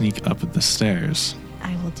as you sneak up the stairs.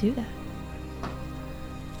 I will do that.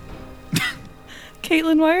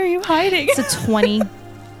 Caitlin, why are you hiding? It's a 20.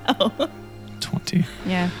 20.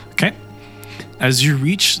 Yeah. Okay. As you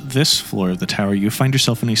reach this floor of the tower, you find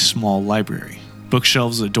yourself in a small library.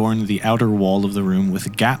 Bookshelves adorn the outer wall of the room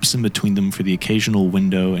with gaps in between them for the occasional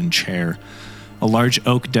window and chair. A large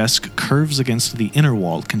oak desk curves against the inner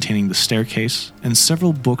wall containing the staircase, and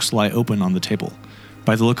several books lie open on the table.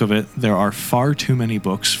 By the look of it, there are far too many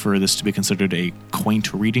books for this to be considered a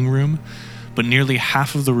quaint reading room, but nearly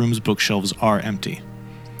half of the room's bookshelves are empty.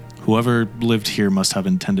 Whoever lived here must have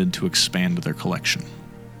intended to expand their collection.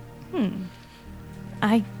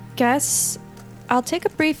 I guess I'll take a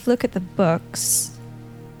brief look at the books.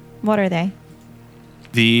 What are they?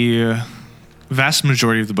 The vast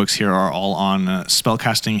majority of the books here are all on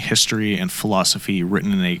spellcasting, history, and philosophy,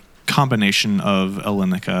 written in a combination of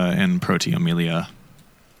Ellenica and Proteomelia.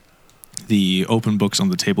 The open books on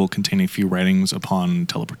the table contain a few writings upon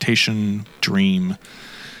teleportation, dream,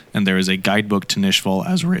 and there is a guidebook to Nishval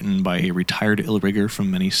as written by a retired Illrigger from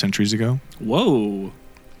many centuries ago. Whoa.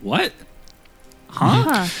 What?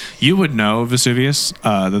 Huh? You would know, Vesuvius,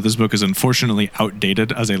 that this book is unfortunately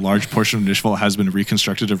outdated, as a large portion of Nishval has been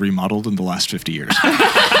reconstructed and remodeled in the last 50 years.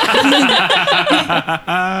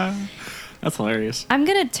 That's hilarious. I'm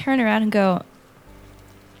going to turn around and go,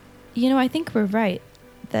 I think we're right.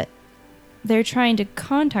 That they're trying to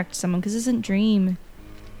contact someone, because isn't Dream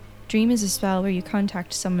is a spell where you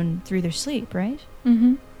contact someone through their sleep, right?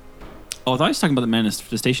 Mm-hmm. Oh, I thought I was talking about the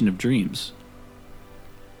manifestation of dreams.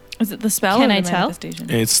 Is it the spell Can or I the tell? manifestation?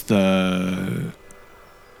 It's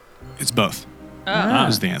both. Ah.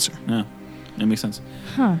 Is the answer. Yeah, that makes sense.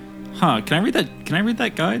 Huh. Huh? Can I read that? Can I read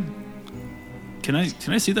that guide? Can I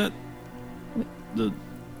see that?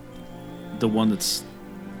 The one that's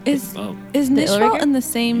Is oh Nishval Illrigger? in the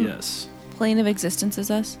same yes. plane of existence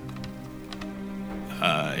as us?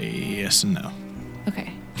 Yes and no.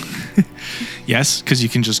 Okay. Yes, because you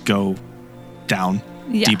can just go down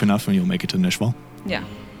Yeah. deep enough and you'll make it to Nishval. Yeah.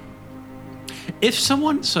 If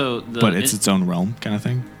someone But it's its own realm kind of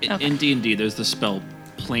thing. in D&D, there's the spell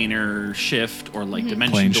planar shift or like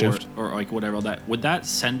dimension Plane door shift. or like whatever that would that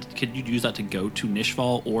send. Could you use that to go to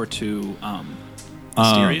Nishval or to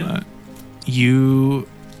Asteria? You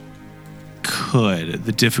could.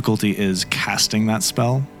 The difficulty is casting that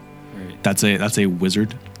spell. Right. That's a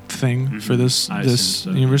wizard thing for this I this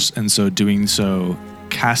assume so, universe, and so doing so,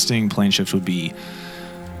 casting plane shift would be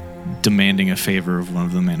demanding a favor of one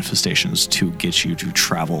of the manifestations to get you to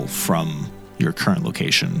travel from your current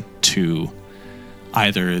location to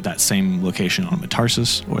either that same location on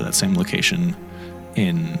Metarsis or that same location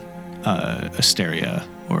in Asteria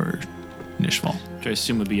or Nishval. Which I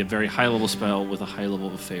assume would be a very high level spell with a high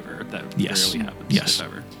level of favor that Yes. rarely happens. Yes. If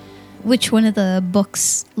ever. Which one of the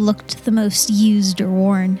books looked the most used or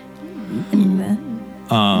worn? In the,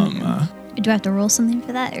 Do I have to roll something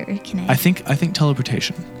for that, or can I? I think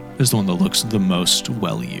teleportation is the one that looks the most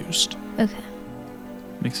well used. Okay.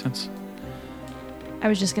 Makes sense. I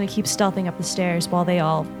was just going to keep stealthing up the stairs while they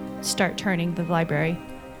all start turning the library.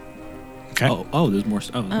 Okay. Oh, there's more.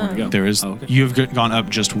 There's more to go. There is. Oh, okay. You have gone up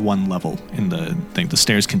just one level in the thing. The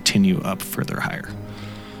stairs continue up further higher.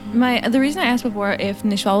 The reason I asked before if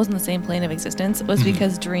Nishval was in the same plane of existence was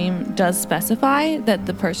because Dream does specify that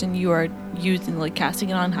the person you are using, like casting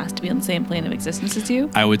it on, has to be on the same plane of existence as you.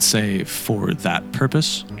 I would say for that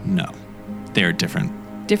purpose, no. They are different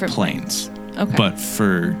planes. Okay. But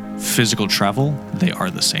for physical travel, they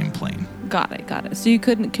are the same plane. Got it. So you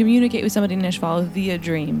couldn't communicate with somebody in Nishval via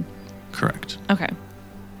Dream. Correct. Okay.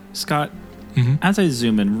 Scott, as I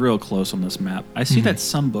zoom in real close on this map, I see that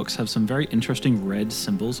some books have some very interesting red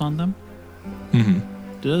symbols on them.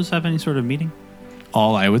 Do those have any sort of meaning?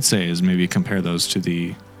 All I would say is maybe compare those to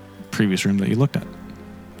the previous room that you looked at.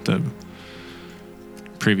 The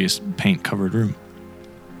previous paint-covered room.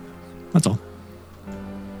 That's all.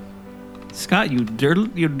 Scott, you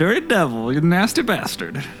dirty devil, you nasty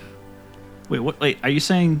bastard. Wait, what? Wait, are you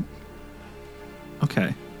saying...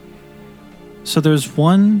 Okay. So there's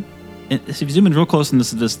one... If you zoom in real close on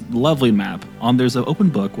this lovely map, there's an open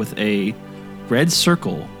book with a red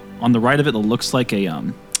circle on the right of it that looks like a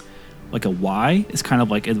Y. It's kind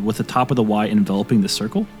of like with the top of the Y enveloping the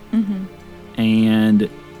circle, and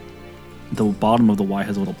the bottom of the Y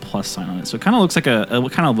has a little plus sign on it. So it kind of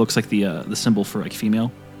looks like the symbol for like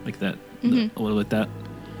female, like that, a little like that.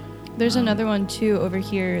 There's another one too over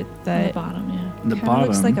here that On the bottom, yeah. The kinda bottom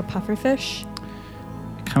looks like a pufferfish.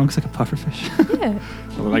 Kind of looks like a pufferfish. Yeah.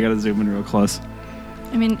 Well, I gotta zoom in real close.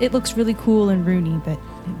 I mean, it looks really cool and Rooney, but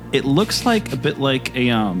It looks like a bit like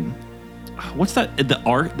a what's that? The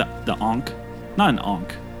Ankh, not an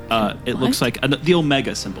Ankh. It looks like the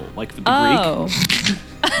Omega symbol, like the Greek.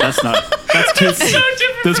 That's too.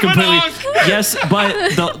 That's completely. Yes,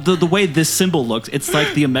 but the way this symbol looks, it's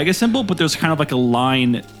like the Omega symbol, but there's kind of like a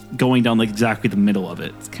line going down like exactly the middle of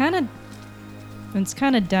it. it's kind of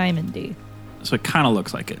diamondy. So it kind of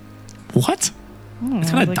looks like it. What?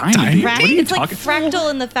 It's kind of diamond. What are you It's like talking?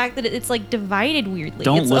 fractal in the fact that it's like divided weirdly.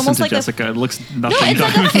 Don't it's listen almost to like Jessica. It looks nothing. It's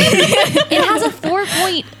like diamond. it has a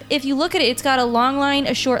 4-point. If you look at it, it's got a long line,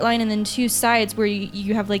 a short line, and then two sides where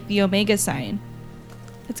you have like the omega sign.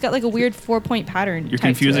 It's got like a weird 4-point pattern. You're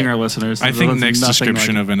confusing our listeners. I think That's Nick's nothing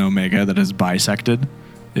description like of an omega that is bisected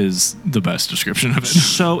is the best description of it.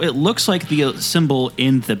 So it looks like the symbol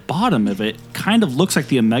in the bottom of it kind of looks like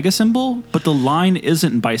the omega symbol, but the line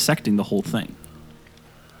isn't bisecting the whole thing.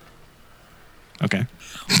 Okay.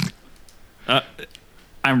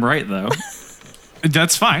 I'm right though.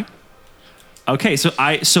 That's fine. Okay,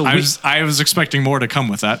 I was expecting more to come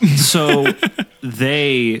with that. So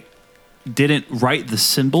they didn't write the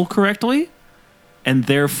symbol correctly and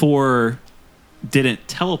therefore didn't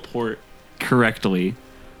teleport correctly.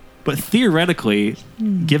 But theoretically,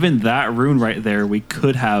 given that rune right there, we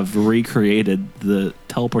could have recreated the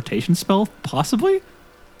teleportation spell, possibly?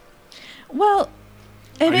 Well,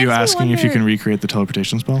 Are you asking if you can recreate the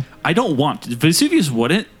teleportation spell? I don't want to. Vesuvius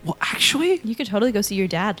wouldn't. Well, actually, You could totally go see your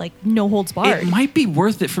dad, like no holds barred. it might be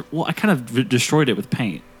worth it for... Well, I kind of destroyed it with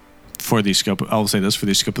paint. For the scope, I'll say this, for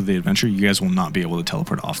the scope of the adventure, you guys will not be able to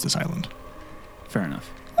teleport off this island. Fair enough.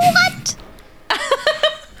 What?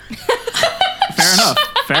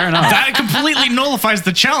 Fair enough. That completely nullifies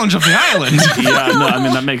the challenge of the island. Yeah, no, I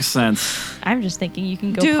mean, that makes sense. I'm just thinking you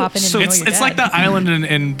can go Dude, pop in and So know it's your it's like dad. that island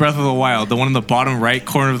in Breath of the Wild, the one in the bottom right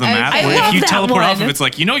corner of the map, I where love if you that teleport off one. of it's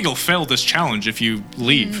like, you'll fail this challenge if you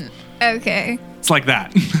leave. Okay. It's like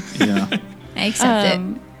that. Yeah. I accept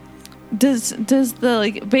it. Does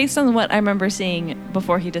the based on what I remember seeing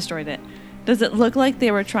before he destroyed it, does it look like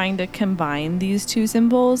they were trying to combine these two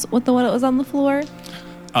symbols with the one that was on the floor?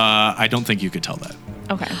 I don't think you could tell that.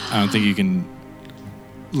 Okay. I don't think you can.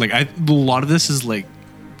 A lot of this is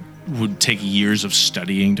would take years of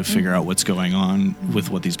studying to figure out what's going on with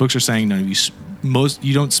what these books are saying. None of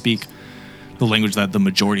you don't speak the language that the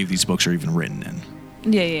majority of these books are even written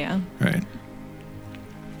in. Yeah. Right.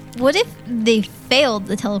 What if they failed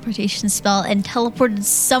the teleportation spell and teleported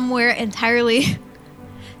somewhere entirely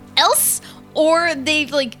else? Or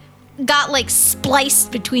they've got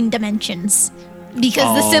spliced between dimensions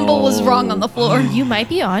because the symbol was wrong on the floor. You might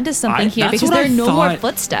be onto something here that's because what there I are no more thought.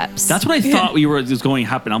 footsteps. That's what I thought was going to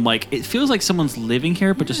happen. I'm like, it feels like someone's living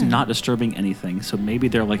here, but just not disturbing anything. So maybe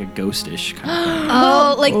they're like a ghostish kind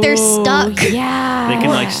of thing. Oh, they're stuck. Yeah. They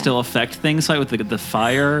can still affect things with the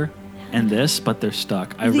fire. and this, but they're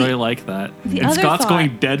stuck. I really like that. And other Scott's thought-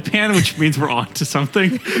 going deadpan, which means we're on to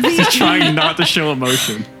something. He's trying not to show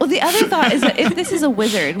emotion. Well, the other thought is that if this is a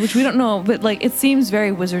wizard, which we don't know, but like it seems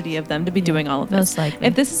very wizardy of them to be doing all of this. Most likely.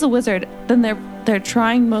 If this is a wizard, then they're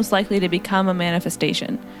trying most likely to become a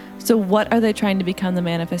manifestation. So what are they trying to become the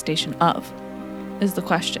manifestation of? Is the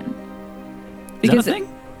question. Is that a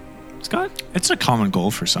thing, Scott? It's a common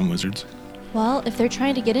goal for some wizards. Well, if they're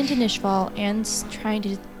trying to get into Nishval and trying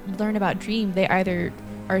to learn about Dream, they either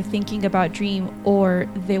are thinking about Dream or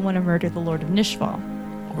they want to murder the Lord of Nishval.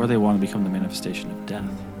 Or they want to become the manifestation of death.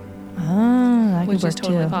 Ah, that Which could work is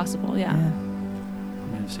totally too. possible, yeah.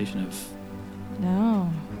 Manifestation of No.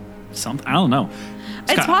 something. I don't know.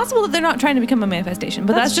 It's Scott, possible that they're not trying to become a manifestation,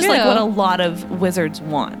 but that's That's just like true. what a lot of wizards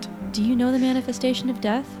want. Do you know the manifestation of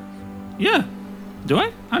death? Yeah. Do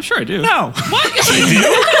I? I'm sure I do. No. What? Yes, I do.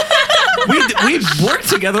 we work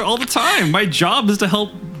together all the time. My job is to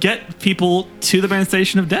help get people to the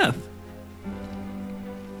manifestation of death.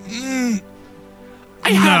 I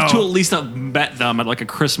have to at least have met them at like a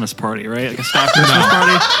Christmas party, right? Like a staff Christmas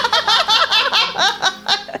party.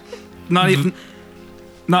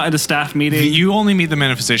 Not at a staff meeting. You only meet the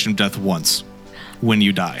manifestation of death once when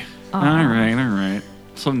you die. All right.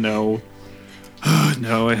 So no.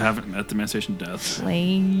 No, I haven't met the manifestation of death.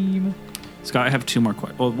 Lame. Scott, I have two more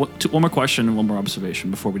questions. Well, one more question and one more observation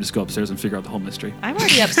before we just go upstairs and figure out the whole mystery. I'm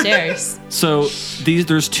already upstairs. So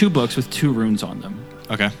there's 2 books with 2 runes on them.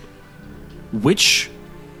 Okay.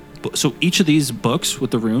 So each of these books with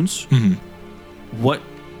the runes, what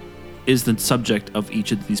is the subject of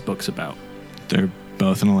each of these books about? They're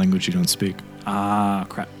both in a language you don't speak. Ah,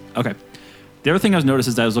 crap. Okay. The other thing I was noticed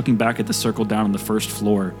is that I was looking back at the circle down on the first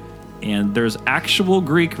floor, and there's actual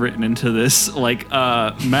Greek written into this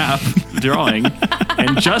map drawing,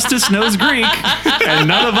 and Justice knows Greek, and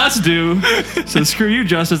none of us do. So screw you,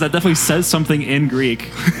 Justice. That definitely says something in Greek.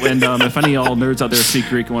 And if any of y'all nerds out there speak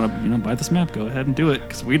Greek and want to, buy this map, go ahead and do it,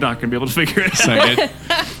 because we're not going to be able to figure it out. So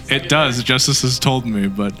it does. Justice has told me,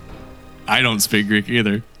 but I don't speak Greek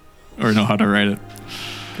either, or know how to write it.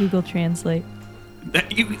 Google Translate.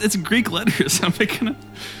 It's Greek letters. I'm making it.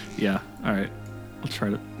 Yeah. All right. I'll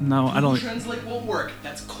try to. No, I don't. Translate won't work.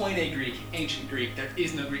 That's Koine Greek, ancient Greek. There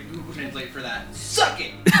is no Greek Google Translate for that. Suck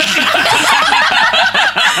it!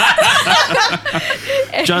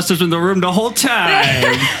 Justice in the room the whole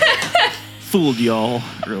time. Fooled y'all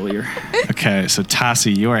earlier. Okay, so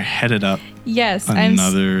Tassie, you are headed up Yes,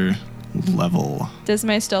 another level. Does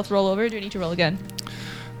my stealth roll over? Or do I need to roll again?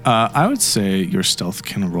 I would say your stealth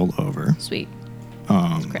can roll over. Sweet.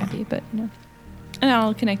 It's crappy, but no. And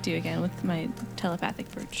I'll connect you again with my telepathic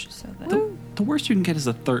bridge. So that The worst you can get is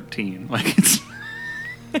a 13. Like it's.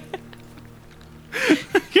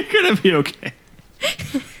 You're gonna be okay.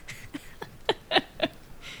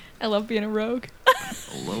 I love being a rogue.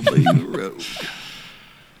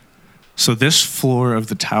 So this floor of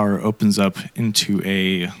the tower opens up into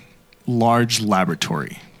a large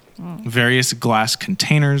laboratory. Various glass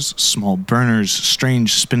containers, small burners,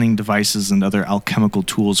 strange spinning devices, and other alchemical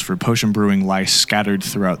tools for potion brewing lie scattered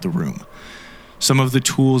throughout the room. Some of the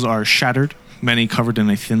tools are shattered, many covered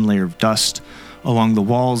in a thin layer of dust. Along the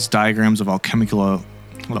walls, diagrams of alchemical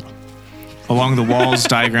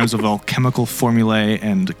formulae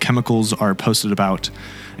and chemicals are posted about.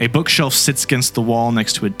 A bookshelf sits against the wall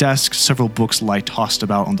next to a desk. Several books lie tossed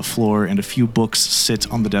about on the floor, and a few books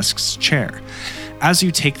sit on the desk's chair. As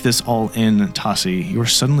you take this all in, Tassie, you are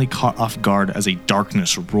suddenly caught off guard as a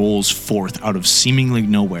darkness rolls forth out of seemingly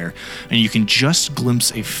nowhere, and you can just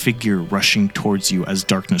glimpse a figure rushing towards you as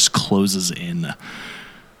darkness closes in.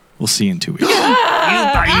 We'll see you in 2 weeks.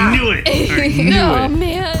 I knew it. I knew Oh, it.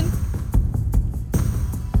 man.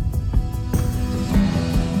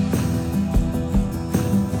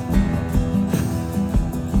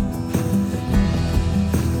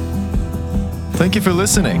 Thank you for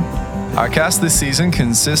listening. Our cast this season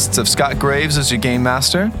consists of Scott Graves as your game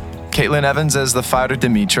master, Caitlin Evans as the fighter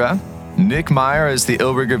Demetra, Nick Meyer as the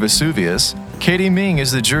Illrigger Vesuvius, Katie Ming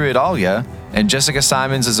as the druid Alya, and Jessica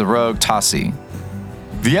Simons as the rogue Tassie.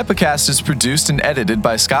 The Epicast is produced and edited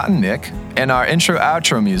by Scott and Nick, and our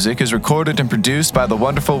intro-outro music is recorded and produced by the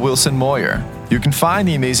wonderful Wilson Moyer. You can find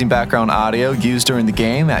the amazing background audio used during the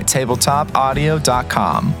game at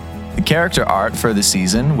tabletopaudio.com. The character art for the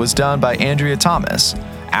season was done by Andrea Thomas,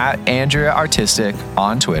 at Andrea Artistic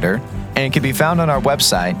on Twitter, and can be found on our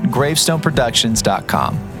website,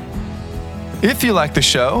 gravestoneproductions.com. If you like the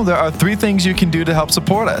show, there are 3 things you can do to help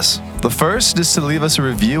support us. The first is to leave us a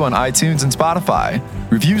review on iTunes and Spotify.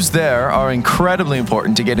 Reviews there are incredibly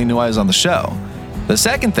important to getting new eyes on the show. The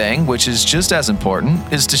second thing, which is just as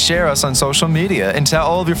important, is to share us on social media and tell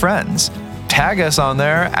all of your friends. Tag us on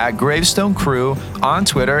there at Gravestone Crew on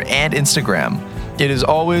Twitter and Instagram. It is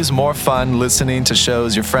always more fun listening to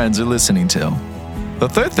shows your friends are listening to. The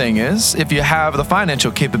third thing is, if you have the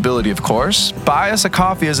financial capability, of course, buy us a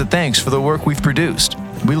coffee as a thanks for the work we've produced.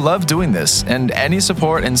 We love doing this, and any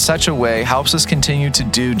support in such a way helps us continue to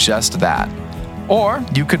do just that. Or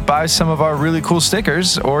you could buy some of our really cool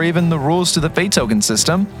stickers, or even the rules to the Fate Token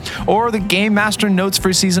system, or the Game Master notes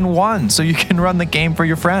for Season 1 so you can run the game for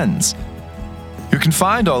your friends. You can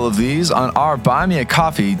find all of these on our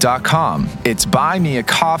buymeacoffee.com. It's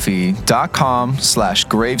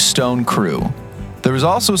buymeacoffee.com/gravestonecrew. There is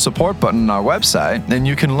also a support button on our website, and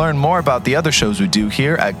you can learn more about the other shows we do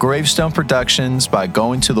here at Gravestone Productions by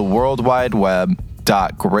going to the World Wide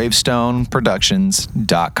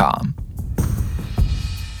Web.gravestoneproductions.com.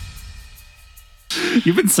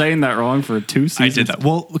 You've been saying that wrong for 2 seasons. I did that.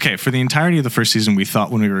 Well, okay, for the entirety of the first season, we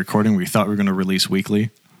thought when we were recording, we thought we were going to release weekly.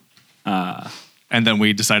 And then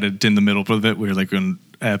we decided in the middle of it, we were like going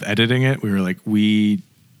to have editing it. We were like, the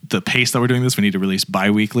pace that we're doing this, we need to release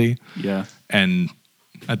bi-weekly. Yeah. And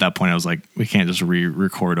at that point, I was like, we can't just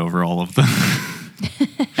re-record over all of them.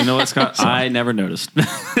 You know what, Scott? I never noticed.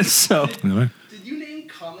 So. Anyway. Did you name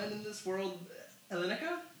common in this world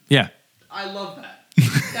Elenica? Yeah. I love that.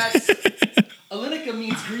 That's Elenica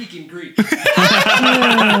means Greek in Greek.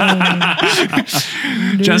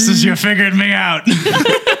 Just as you figured me out.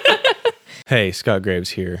 Hey, Scott Graves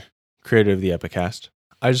here, creator of the Epicast.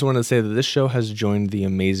 I just wanted to say that this show has joined the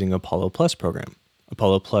amazing Apollo Plus program.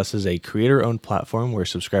 Apollo Plus is a creator-owned platform where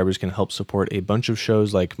subscribers can help support a bunch of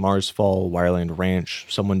shows like Mars Fall, Wireland Ranch,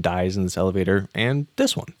 Someone Dies in This Elevator, and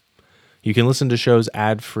this one. You can listen to shows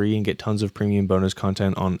ad-free and get tons of premium bonus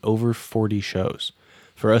content on over 40 shows.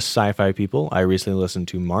 For us sci-fi people, I recently listened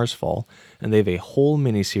to Mars Fall, and they have a whole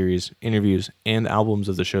miniseries, interviews, and albums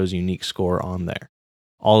of the show's unique score on there.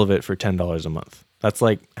 All of it for $10 a month. That's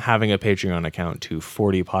like having a Patreon account to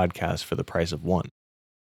 40 podcasts for the price of one.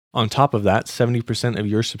 On top of that, 70% of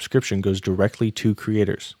your subscription goes directly to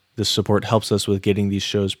creators. This support helps us with getting these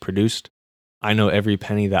shows produced. I know every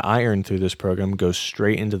penny that I earn through this program goes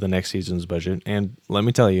straight into the next season's budget, and let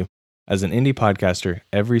me tell you, as an indie podcaster,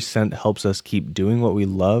 every cent helps us keep doing what we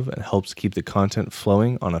love and helps keep the content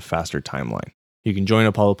flowing on a faster timeline. You can join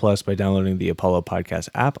Apollo Plus by downloading the Apollo Podcast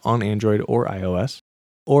app on Android or iOS,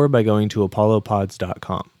 or by going to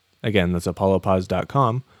apollopods.com. Again, that's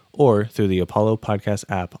apollopods.com, or through the Apollo Podcast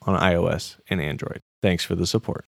app on iOS and Android. Thanks for the support.